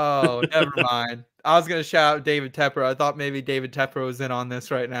 Oh, never mind. I was gonna shout out David Tepper. I thought maybe David Tepper was in on this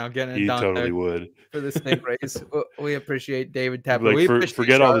right now, getting it done. He totally would for the stingrays. We appreciate David Tepper.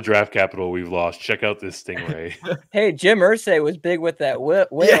 Forget all the draft capital we've lost. Check out this stingray. Hey, Jim Irsay was big with that whale,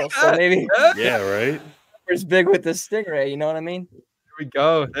 so maybe right. Was big with the stingray. You know what I mean? There we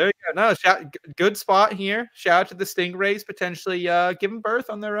go. No, good spot here. Shout out to the stingrays potentially giving birth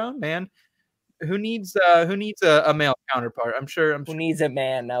on their own, man. Who needs a male counterpart? I'm sure. Who needs a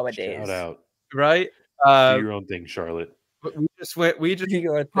man nowadays? Shout out. Right? Do your own thing, Charlotte. We just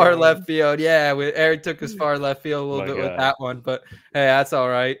far left field. Yeah, Eric took his far left field a little bit with that one, but hey, that's all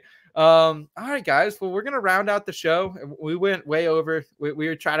right. All right, guys. Well, we're going to round out the show. We went way over. We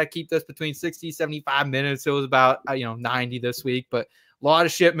were trying to keep this between 60, 75 minutes. It was about, 90 this week, but a lot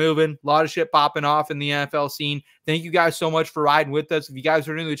of shit moving, a lot of shit popping off in the NFL scene. Thank you guys so much for riding with us. If you guys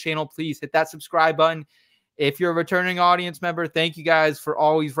are new to the channel, please hit that subscribe button. If you're a returning audience member, thank you guys for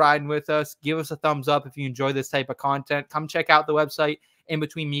always riding with us. Give us a thumbs up if you enjoy this type of content. Come check out the website,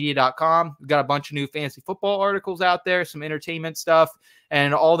 inbetweenmedia.com. We've got a bunch of new fantasy football articles out there, some entertainment stuff,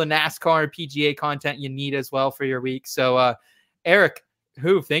 and all the NASCAR and PGA content you need as well for your week. So, Eric,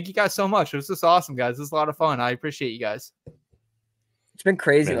 Hoov, thank you guys so much. This is awesome, guys. This is a lot of fun. I appreciate you guys. It's been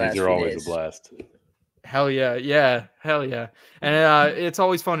crazy. Man, these are always a blast. Hell yeah. Yeah. Hell yeah. And it's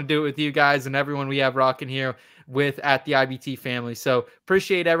always fun to do it with you guys and everyone we have rocking here with at the IBT family. So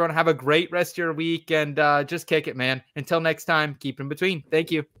appreciate everyone. Have a great rest of your week and just kick it, man. Until next time, keep in between. Thank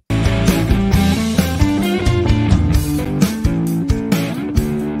you.